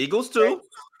 Eagles too.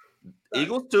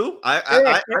 Eagles too.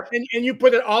 And you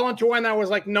put it all onto one. I was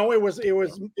like, no, it was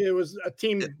a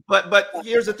team. But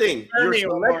here's the thing: you're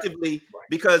selectively,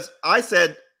 because I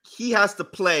said he has to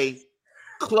play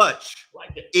clutch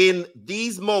in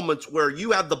these moments where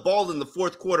you have the ball in the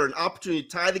fourth quarter, an opportunity to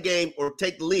tie the game or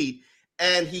take the lead,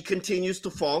 and he continues to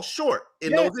fall short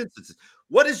in those instances.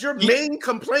 What is your main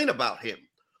complaint about him?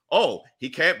 Oh, he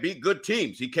can't beat good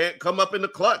teams. He can't come up in the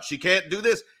clutch. He can't do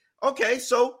this. Okay,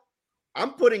 so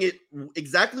I'm putting it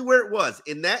exactly where it was.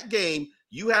 In that game,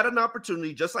 you had an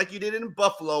opportunity, just like you did in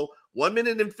Buffalo, 1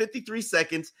 minute and 53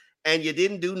 seconds, and you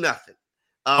didn't do nothing.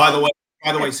 By the way,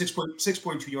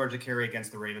 6.2 yards a carry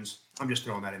against the Ravens. I'm just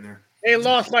throwing that in there. They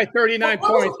lost by 39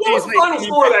 points. What was the final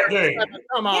score of that game?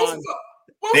 Come on.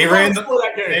 They ran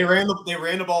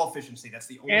the ball efficiency. That's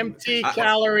the only empty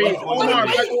calories. Omar,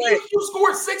 you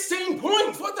scored 16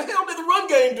 points. What the hell did the run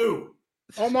game do?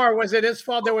 Omar, was it his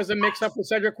fault there was a mix-up with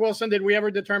Cedric Wilson? Did we ever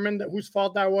determine whose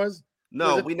fault that was?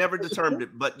 No, we never determined it.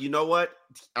 But you know what?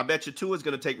 I bet you Tua is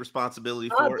going to take responsibility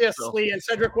for it. Obviously, and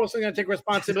Cedric Wilson is going to take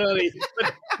responsibility.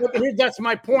 but that's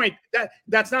my point.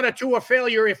 That's not a Tua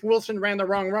failure if Wilson ran the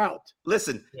wrong route.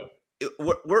 Listen,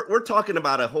 we're talking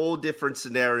about a whole different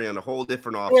scenario and a whole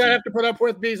different offseason. Well, I have to put up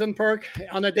with Bees and Perk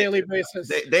on a daily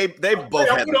basis. They both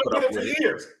had to put up with it.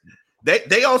 Years.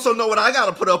 They also know what I got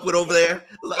to put up with over there.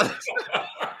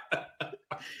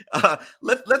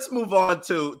 Let's move on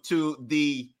to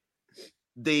the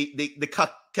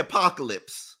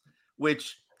apocalypse,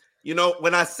 which, you know,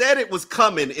 when I said it was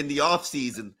coming in the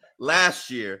offseason last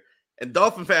year, and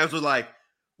Dolphin fans were like,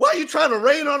 why are you trying to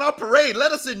rain on our parade?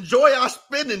 Let us enjoy our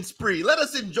spending spree. Let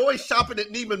us enjoy shopping at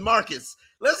Neiman Marcus.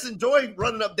 Let's enjoy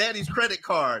running up daddy's credit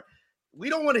card.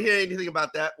 We don't want to hear anything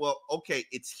about that. Well, okay,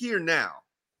 it's here now.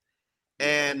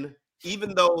 And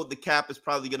even though the cap is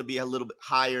probably going to be a little bit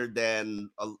higher than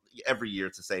every year,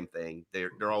 it's the same thing.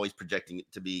 They're always projecting it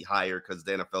to be higher because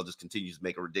the NFL just continues to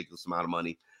make a ridiculous amount of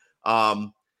money.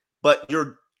 But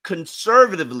you're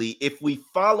conservatively, if we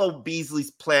follow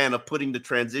Beasley's plan of putting the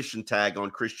transition tag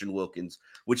on Christian Wilkins,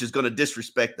 which is going to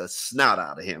disrespect the snot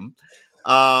out of him,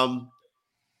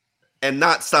 and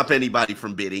not stop anybody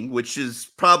from bidding, which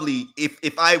is probably,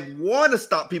 if I want to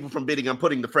stop people from bidding, I'm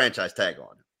putting the franchise tag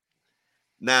on.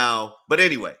 Now, but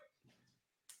anyway,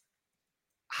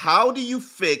 how do you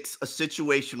fix a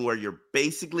situation where you're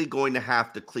basically going to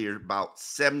have to clear about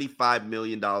 $75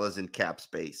 million in cap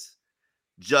space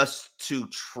just to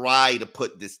try to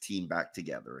put this team back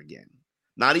together again?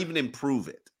 Not even improve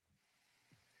it.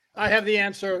 I have the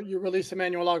answer. You release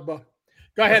Emmanuel Ogbah.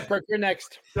 Go ahead, Perk. You're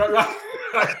next. You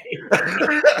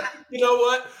know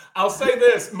what? I'll say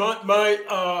this.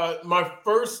 My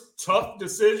first tough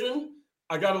decision,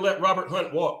 I got to let Robert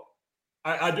Hunt walk.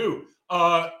 I do.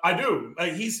 I do.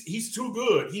 Like, he's too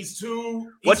good.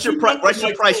 What's your price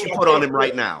you put on him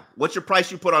right now? What's your price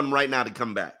you put on him right now to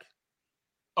come back?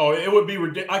 Oh, it would be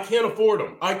ridiculous. I can't afford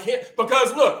him. I can't,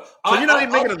 because look. So you're not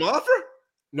even making an offer?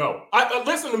 No.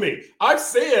 Listen to me. I've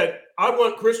said I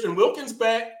want Christian Wilkins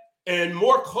back, and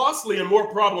more costly and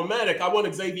more problematic, I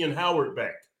want Xavier Howard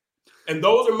back. And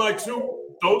those are my two.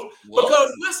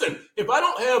 Because listen, if I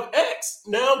don't have X,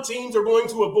 now teams are going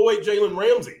to avoid Jalen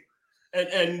Ramsey.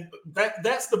 And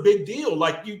that's the big deal.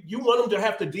 Like, you want them to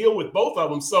have to deal with both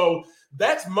of them. So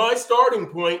that's my starting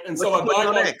point. And so what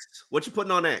you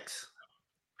putting on X?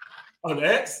 On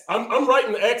X? I'm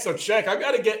writing X a check. I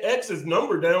got to get X's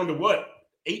number down to what?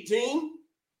 18?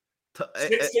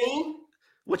 16?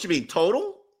 What you mean,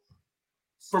 total?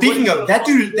 Speaking of that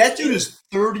dude is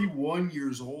 31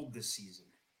 years old this season.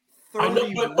 31. I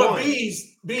know, but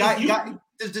Bees,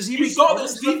 does he? You saw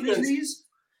this defense.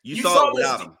 You saw it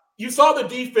without him. You saw the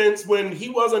defense when he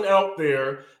wasn't out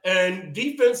there, and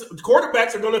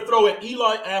quarterbacks are going to throw at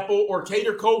Eli Apple or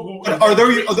Cater Kohu.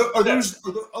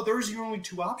 Are those your only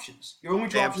two options? Your only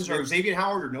two options are Xavier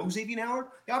Howard or no Xavier Howard?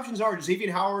 The options are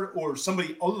Xavier Howard or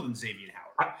somebody other than Xavier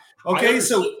Howard. Okay,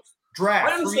 so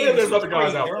draft. I understand there's other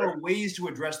guys out there. There are ways to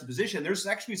address the position. There's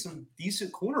actually some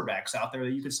decent cornerbacks out there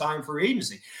that you could sign for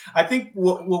agency. I think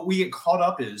what we get caught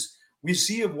up is we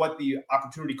see of what the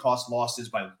opportunity cost lost is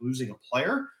by losing a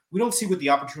player. We don't see what the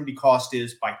opportunity cost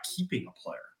is by keeping a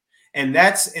player. And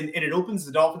it opens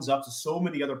the Dolphins up to so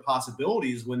many other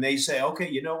possibilities when they say, okay,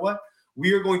 you know what?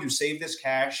 we are going to save this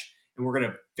cash and we're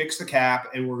going to fix the cap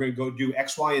and we're going to go do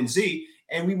X, Y, and Z.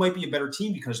 And we might be a better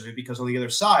team because of it, because on the other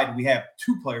side, we have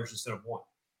 2 players instead of 1.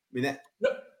 I mean,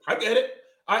 I get it.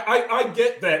 I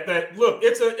get that. That look,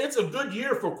 it's a good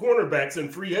year for cornerbacks in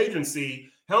free agency.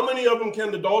 How many of them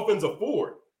can the Dolphins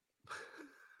afford?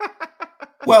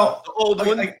 Well, the old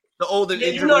one, the old and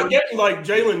you're not getting like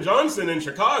Jalen Johnson in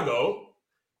Chicago.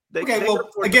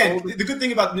 Again, the good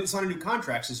thing about signing new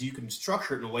contracts is you can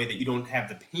structure it in a way that you don't have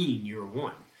the pain year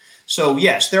 1. So,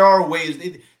 yes, there are ways.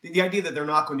 The idea that they're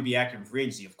not going to be active in free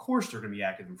agency, of course they're going to be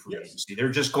active in free agency. They're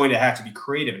just going to have to be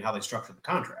creative in how they structure the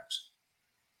contracts.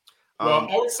 Well,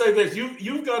 I would say that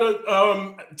you've got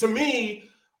to, to me,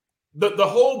 the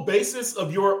whole basis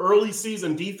of your early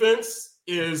season defense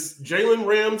is Jalen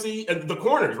Ramsey and the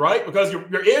corners, right? Because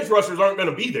your edge rushers aren't going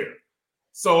to be there.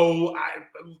 So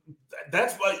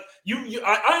that's what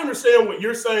I understand what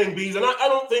you're saying, Bees, and I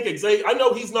don't think Xavier. I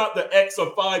know he's not the X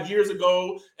of 5 years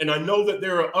ago, and I know that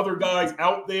there are other guys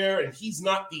out there, and he's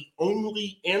not the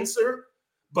only answer.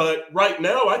 But right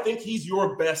now, I think he's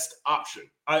your best option.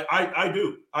 I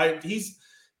do.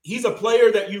 He's a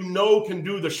player that can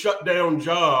do the shutdown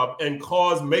job and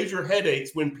cause major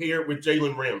headaches when paired with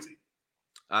Jalen Ramsey.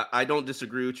 I don't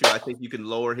disagree with you. I think you can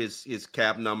lower his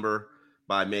cap number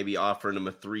by maybe offering him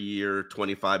a 3-year,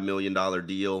 $25 million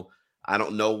deal. I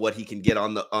don't know what he can get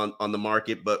on the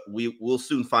market, but we'll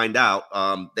soon find out.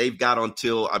 They've got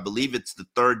until, I believe it's the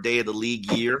 3rd day of the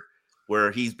league year,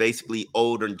 where he's basically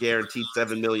owed and guaranteed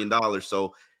 $7 million.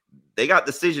 So they got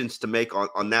decisions to make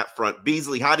on that front.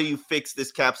 Beasley, how do you fix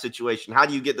this cap situation? How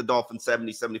do you get the Dolphins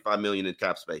 $75 million in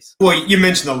cap space? Well, you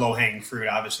mentioned the low-hanging fruit,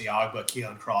 obviously, Agba,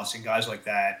 Keon Cross, and guys like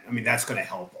that. I mean, that's going to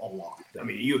help a lot. I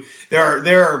mean,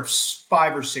 there are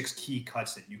 5 or 6 key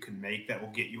cuts that you can make that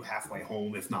will get you halfway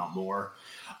home, if not more.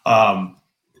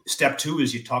 Step 2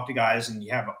 is you talk to guys and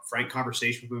you have a frank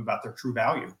conversation with them about their true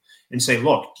value and say,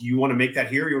 look, do you want to make that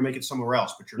here or you want to make it somewhere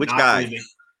else? But you're Which not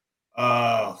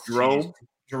guy?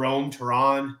 Jerome,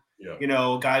 Tehran,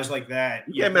 guys like that.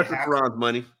 You can't mess with Tehran's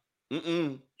money.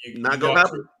 Not going to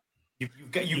happen.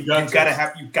 You've got to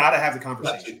have the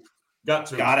conversation. Got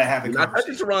to have the conversation. Not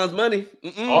touching Tehran's money.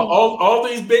 All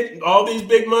these big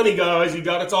money guys, you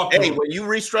got to talk to them. When you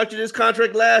restructured his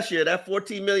contract last year, that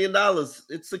 $14 million,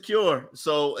 it's secure.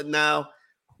 So now,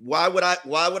 why would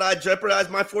I jeopardize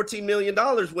my $14 million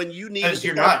when you need? Because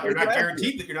you're not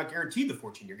guaranteed that you're not guaranteed the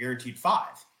 14. You're guaranteed 5.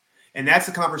 And that's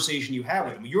the conversation you have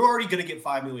with them. You're already going to get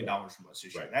 $5 million from us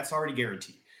this year. Right. That's already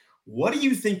guaranteed. What do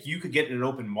you think you could get in an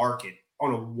open market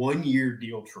on a 1-year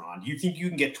deal, Tron? Do you think you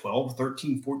can get $12,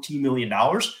 $13, $14 million?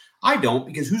 I don't,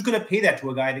 because who's going to pay that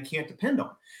to a guy that can't depend on?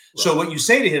 Right. So what you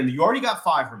say to him, you already got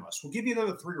 5 from us. We'll give you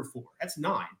another 3 or 4. That's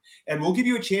 9. And we'll give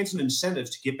you a chance and incentives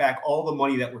to get back all the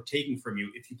money that we're taking from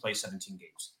you if you play 17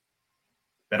 games.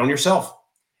 Bet on yourself.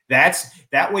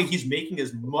 That way he's making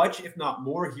as much, if not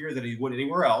more, here than he would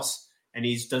anywhere else, and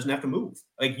he doesn't have to move.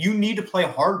 Like, you need to play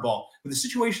hardball. With the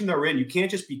situation they're in, you can't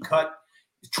just be cut,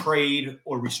 trade,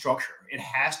 or restructure. It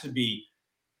has to be,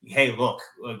 hey, look,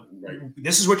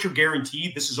 this is what you're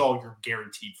guaranteed. This is all you're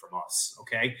guaranteed from us,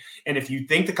 okay? And if you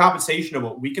think the compensation of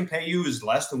what we can pay you is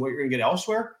less than what you're going to get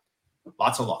elsewhere,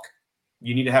 lots of luck.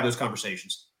 You need to have those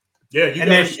conversations. Yeah, you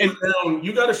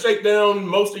got to shake down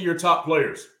most of your top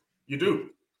players. You do.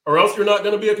 Or else you're not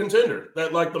going to be a contender.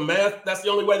 That's the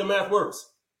only way the math works.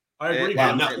 I agree.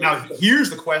 Now, here's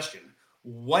the question.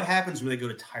 What happens when they go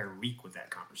to Tyreek with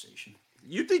that conversation?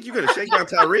 You think you're going to shake down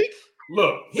Tyreek?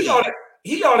 Look, he ought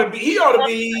to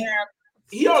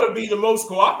be the most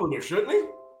cooperative, shouldn't he?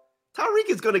 Tyreek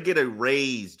is going to get a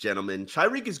raise, gentlemen.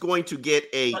 Tyreek is going to get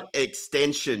a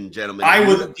extension, gentlemen. I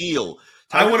want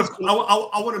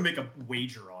to make a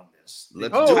wager on this.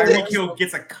 Tyreek Hill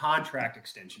gets a contract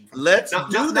extension. Let's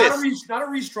do this. Not a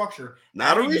restructure.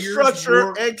 Not a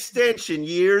restructure. Extension.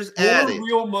 Years added.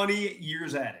 Real money.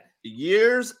 Years added.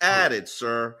 Years added,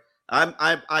 sir.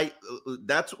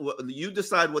 That's what you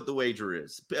decide what the wager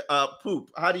is. Poop.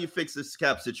 How do you fix this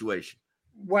cap situation?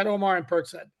 What Omar and Perk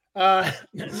said. No.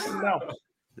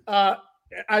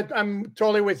 I'm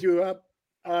totally with you.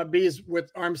 Bees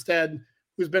with Armstead,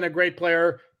 who's been a great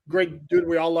player, great dude.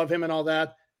 We all love him and all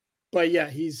that. But yeah,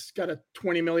 he's got a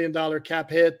 $20 million cap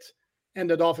hit, and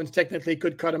the Dolphins technically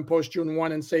could cut him post June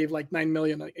 1 and save like $9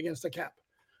 million against the cap.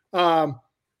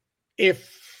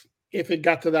 If it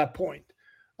got to that point.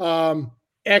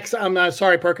 X, I'm not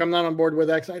sorry, Perk. I'm not on board with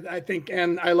X. I think,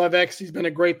 and I love X. He's been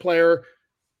a great player,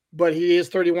 but he is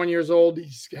 31 years old.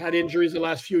 He's had injuries the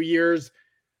last few years.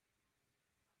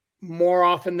 More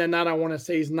often than not, I want to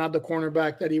say he's not the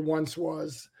cornerback that he once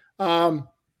was. And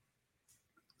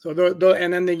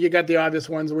then you got the obvious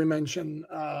ones we mentioned.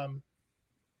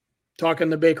 talking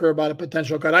to Baker about a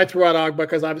potential cut. I threw out Ogba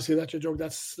because obviously that's a joke.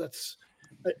 That's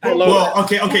I well,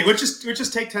 love okay. Let's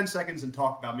just take 10 seconds and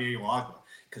talk about Emmanuel Ogba,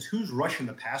 because who's rushing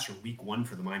the passer week 1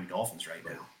 for the Miami Dolphins right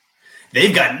now?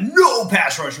 They've got no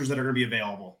pass rushers that are going to be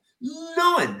available.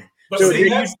 None. But so see,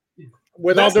 that's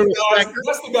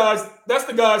the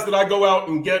guys that I go out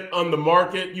and get on the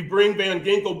market. You bring Van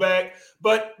Ginkel back,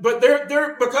 but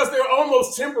they're because they're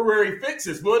almost temporary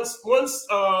fixes. Once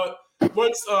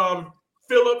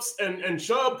Phillips and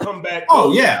Chubb come back.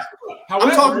 Oh yeah.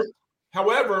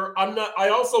 However, I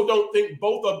also don't think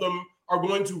both of them are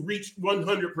going to reach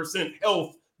 100%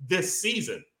 health this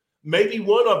season. Maybe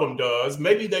one of them does.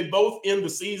 Maybe they both end the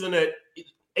season at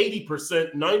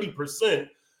 80%, 90%.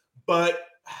 But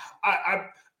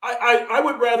I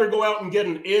would rather go out and get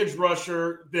an edge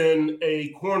rusher than a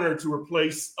corner to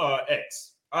replace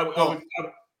X.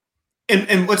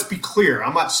 And let's be clear,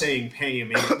 I'm not saying pay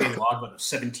him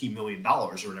 $17 million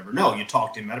or whatever. No, you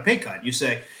talk to him at a pay cut. You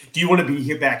say, do you want to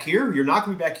be back here? You're not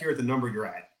going to be back here at the number you're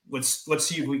at. Let's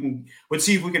see if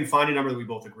we can find a number that we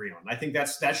both agree on. I think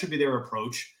that should be their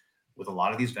approach with a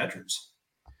lot of these veterans.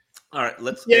 All right,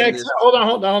 let's. Hold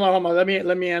on.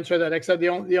 Let me answer that. Except the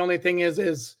only thing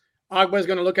is Ogba is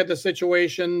going to look at the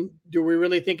situation. Do we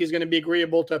really think he's going to be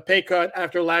agreeable to a pay cut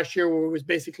after last year, where it was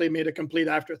basically made a complete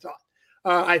afterthought?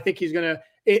 I think he's going to.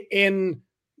 In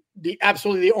the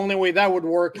absolutely the only way that would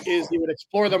work is he would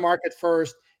explore the market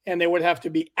first, and there would have to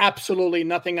be absolutely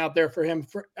nothing out there for him.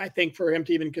 For him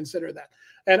to even consider that.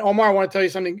 And Omar, I want to tell you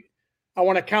something. I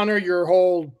want to counter your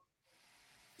whole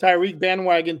Tyreek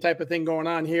bandwagon type of thing going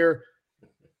on here.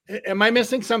 Am I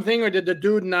missing something, or did the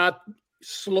dude not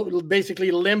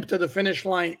basically limp to the finish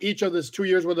line each of his 2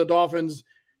 years with the Dolphins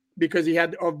because he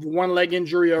had one leg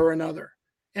injury or another?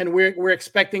 And we're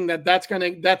expecting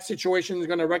that situation is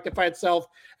going to rectify itself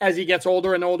as he gets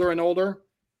older and older and older.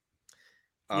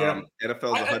 NFL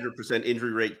is 100%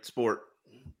 injury rate sport.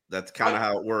 That's kind of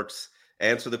how it works.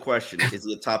 Answer the question: is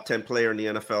he a top 10 player in the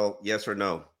NFL? Yes or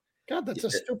no? God, that's a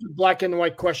stupid black and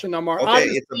white question, Omar. Okay,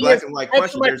 it's a black and white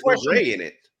question. There's no gray in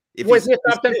it. Was he a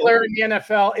top 10 player in the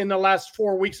NFL in the last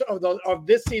 4 weeks of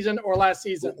this season or last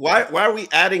season? Why are we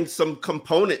adding some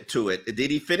component to it?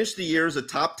 Did he finish the year as a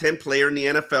top 10 player in the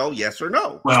NFL? Yes or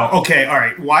no? Well, okay, all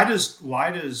right. Why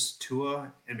does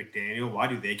Tua and McDaniel, why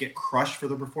do they get crushed for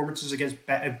their performances against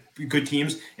good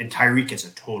teams, and Tyreek gets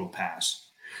a total pass?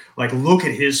 Like, look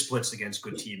at his splits against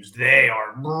good teams. They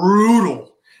are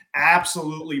brutal.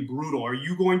 Absolutely brutal. Are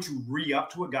you going to re-up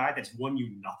to a guy that's won you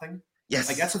nothing? Yes.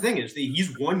 Like, that's the thing is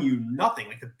he's won you nothing.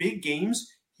 Like, the big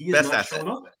games, he is not showing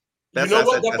up. You know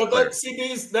what?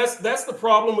 That's the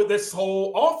problem with this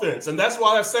whole offense. And that's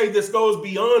why I say this goes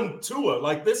beyond Tua.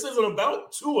 Like, this isn't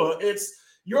about Tua. It's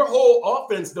your whole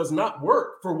offense does not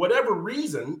work. For whatever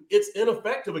reason, it's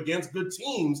ineffective against good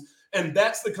teams. And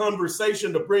that's the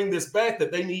conversation to bring this back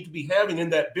that they need to be having in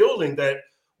that building, that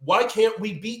why can't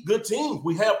we beat good teams?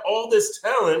 We have all this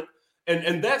talent,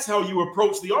 and that's how you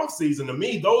approach the offseason. To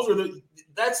me,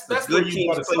 that's good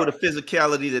teams play with a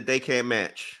physicality that they can't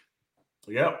match.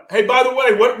 Yeah. Hey, by the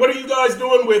way, what are you guys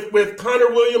doing with Connor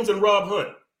Williams and Rob Hunt?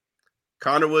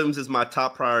 Connor Williams is my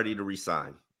top priority to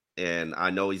re-sign. And I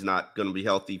know he's not going to be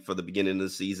healthy for the beginning of the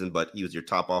season, but he was your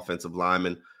top offensive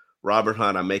lineman. Robert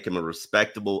Hunt, I make him a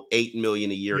respectable $8 million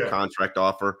a year contract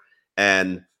offer.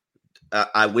 And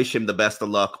I wish him the best of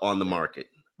luck on the market.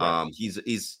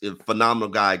 He's a phenomenal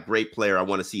guy, great player. I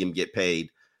want to see him get paid,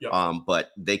 but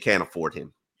they can't afford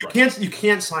him. You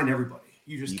can't sign everybody.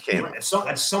 You can't.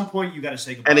 At some point, you got to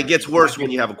say goodbye. And it gets worse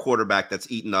when you have a quarterback that's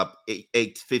eating up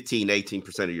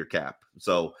 18% of your cap.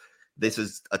 So this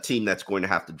is a team that's going to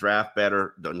have to draft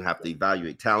better, doesn't have to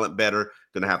evaluate talent better,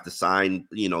 going to have to sign,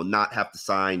 not have to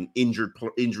sign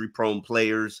injury-prone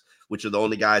players, which are the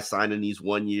only guys signing these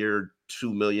 1 year,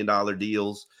 $2 million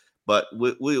deals. But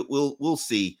we'll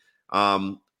see.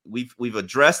 We've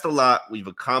addressed a lot. We've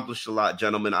accomplished a lot,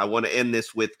 gentlemen. I want to end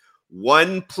this with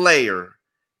one player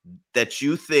that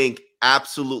you think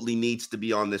absolutely needs to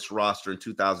be on this roster in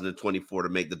 2024 to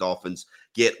make the Dolphins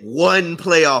get one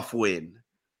playoff win.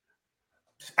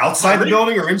 Outside the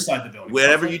building or inside the building?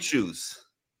 Wherever you choose.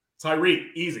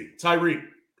 Tyreek, easy. Tyreek,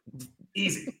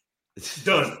 easy.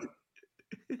 Done.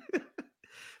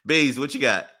 Bees, what you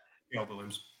got? Caleb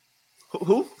Williams.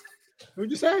 Who? Who'd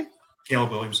you say?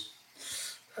 Caleb Williams.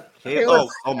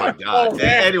 Oh my God.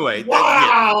 Anyway.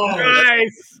 Wow.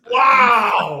 Nice.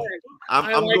 Wow.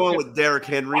 I'm going with Derrick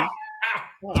Henry.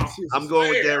 I'm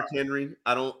going with Derrick Henry.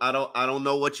 I don't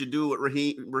know what you do with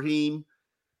Raheem.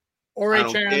 Or I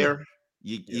don't care.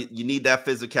 You need that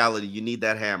physicality. You need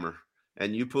that hammer.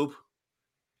 And you, Poop?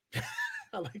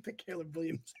 I like the Caleb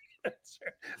Williams.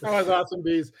 That was awesome,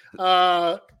 Bees.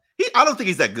 I don't think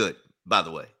he's that good, by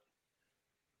the way.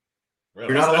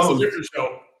 You're not alone. That's a different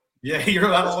show. Yeah, you're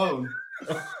not alone.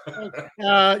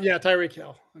 Yeah, Tyreek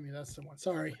Hill. I mean, that's the one.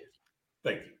 Sorry.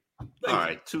 Thank you. All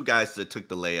right, two guys that took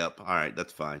the layup. All right,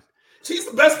 that's fine. He's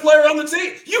the best player on the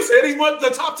team. You said he's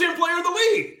the top 10 player in the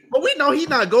league. But we know he's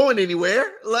not going anywhere.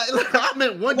 Like I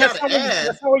meant one guy to add.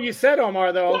 That's not what you said,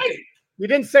 Omar, though. Right. You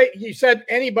didn't say – you said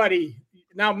anybody.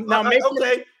 Now make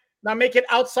okay. Now make it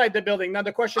outside the building. Now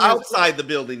the question outside the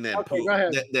building then. Okay, go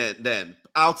ahead. Then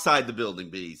outside the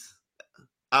building, Bees.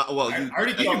 I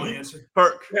already gave my answer.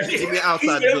 Perk. Give me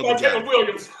outside the building. Kevin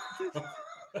Williams.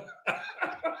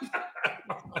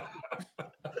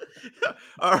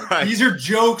 All right. These are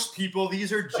jokes, people.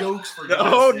 These are jokes for you.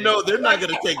 Oh no, they're not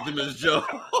going to take them as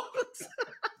jokes.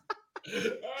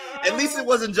 At least it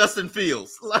wasn't Justin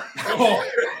Fields. That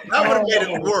would have made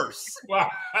it worse.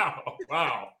 Wow.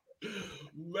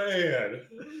 Man.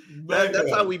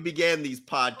 That's how we began these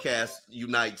podcast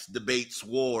unites, debates,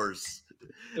 wars.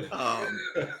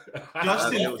 Somebody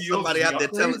out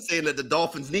there saying that the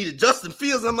Dolphins needed Justin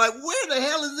Fields. I'm like, where the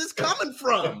hell is this coming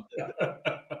from?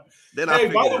 Then by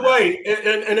the way,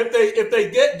 and if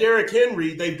they get Derrick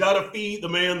Henry, they've got to feed the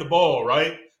man the ball,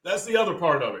 right? That's the other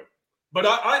part of it. But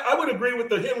I would agree with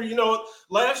the Henry. You know,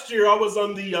 last year I was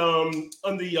on the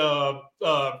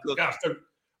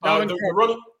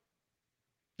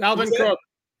Dalvin Cook.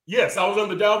 Yes, I was on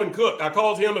the Dalvin Cook. I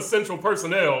called him essential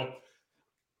personnel.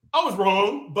 I was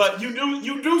wrong, but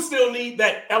you do still need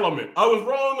that element. I was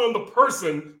wrong on the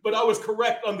person, but I was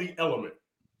correct on the element.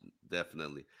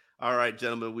 Definitely. All right,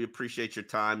 gentlemen, we appreciate your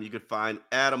time. You can find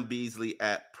Adam Beasley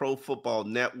at Pro Football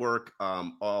Network.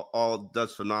 All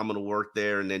does phenomenal work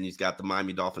there. And then he's got the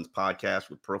Miami Dolphins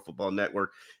podcast with Pro Football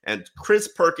Network. And Chris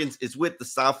Perkins is with the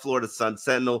South Florida Sun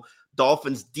Sentinel.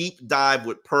 Dolphins Deep Dive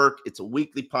with Perk. It's a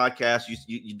weekly podcast.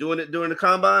 You doing it during the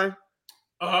combine?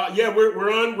 Yeah,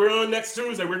 we're on next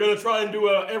Tuesday. We're going to try and do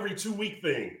a every 2-week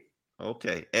thing.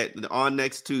 Okay, on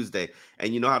next Tuesday.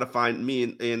 And you know how to find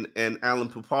me and Alan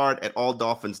Poupard at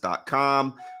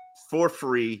alldolphins.com for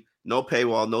free. No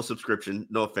paywall, no subscription.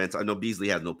 No offense. I know Beasley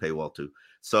has no paywall too.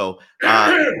 So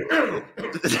we're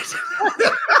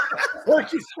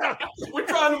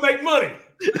trying to make money.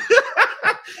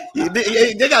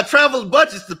 They got travel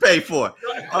budgets to pay for.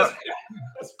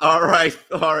 All right,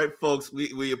 folks.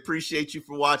 We appreciate you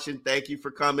for watching. Thank you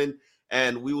for coming.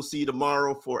 And we will see you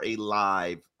tomorrow for a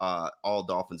live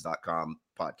alldolphins.com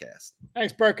podcast.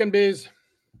 Thanks, Burke and Bees.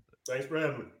 Thanks for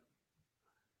having me.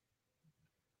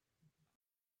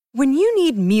 When you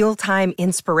need mealtime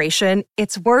inspiration,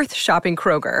 it's worth shopping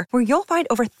Kroger, where you'll find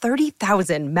over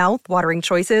 30,000 mouth-watering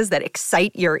choices that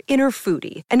excite your inner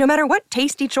foodie. And no matter what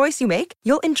tasty choice you make,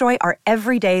 you'll enjoy our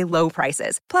everyday low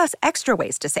prices, plus extra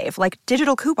ways to save, like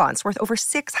digital coupons worth over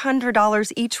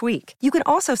 $600 each week. You can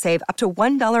also save up to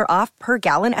 $1 off per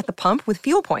gallon at the pump with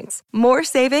fuel points. More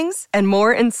savings and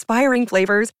more inspiring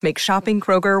flavors make shopping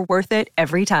Kroger worth it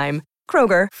every time.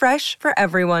 Kroger, fresh for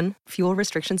everyone. Fuel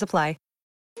restrictions apply.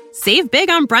 Save big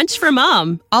on brunch for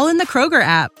mom, all in the Kroger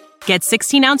app. Get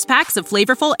 16-ounce packs of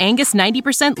flavorful Angus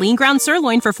 90% lean ground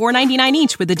sirloin for $4.99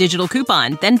 each with a digital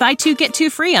coupon. Then buy 2, get 2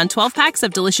 free on 12 packs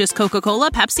of delicious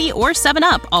Coca-Cola, Pepsi, or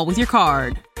 7-Up, all with your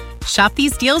card. Shop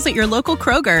these deals at your local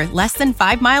Kroger, less than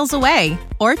 5 miles away.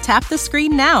 Or tap the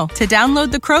screen now to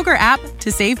download the Kroger app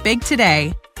to save big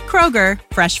today. Kroger,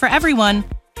 fresh for everyone.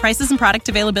 Prices and product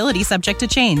availability subject to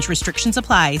change. Restrictions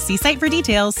apply. See site for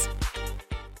details.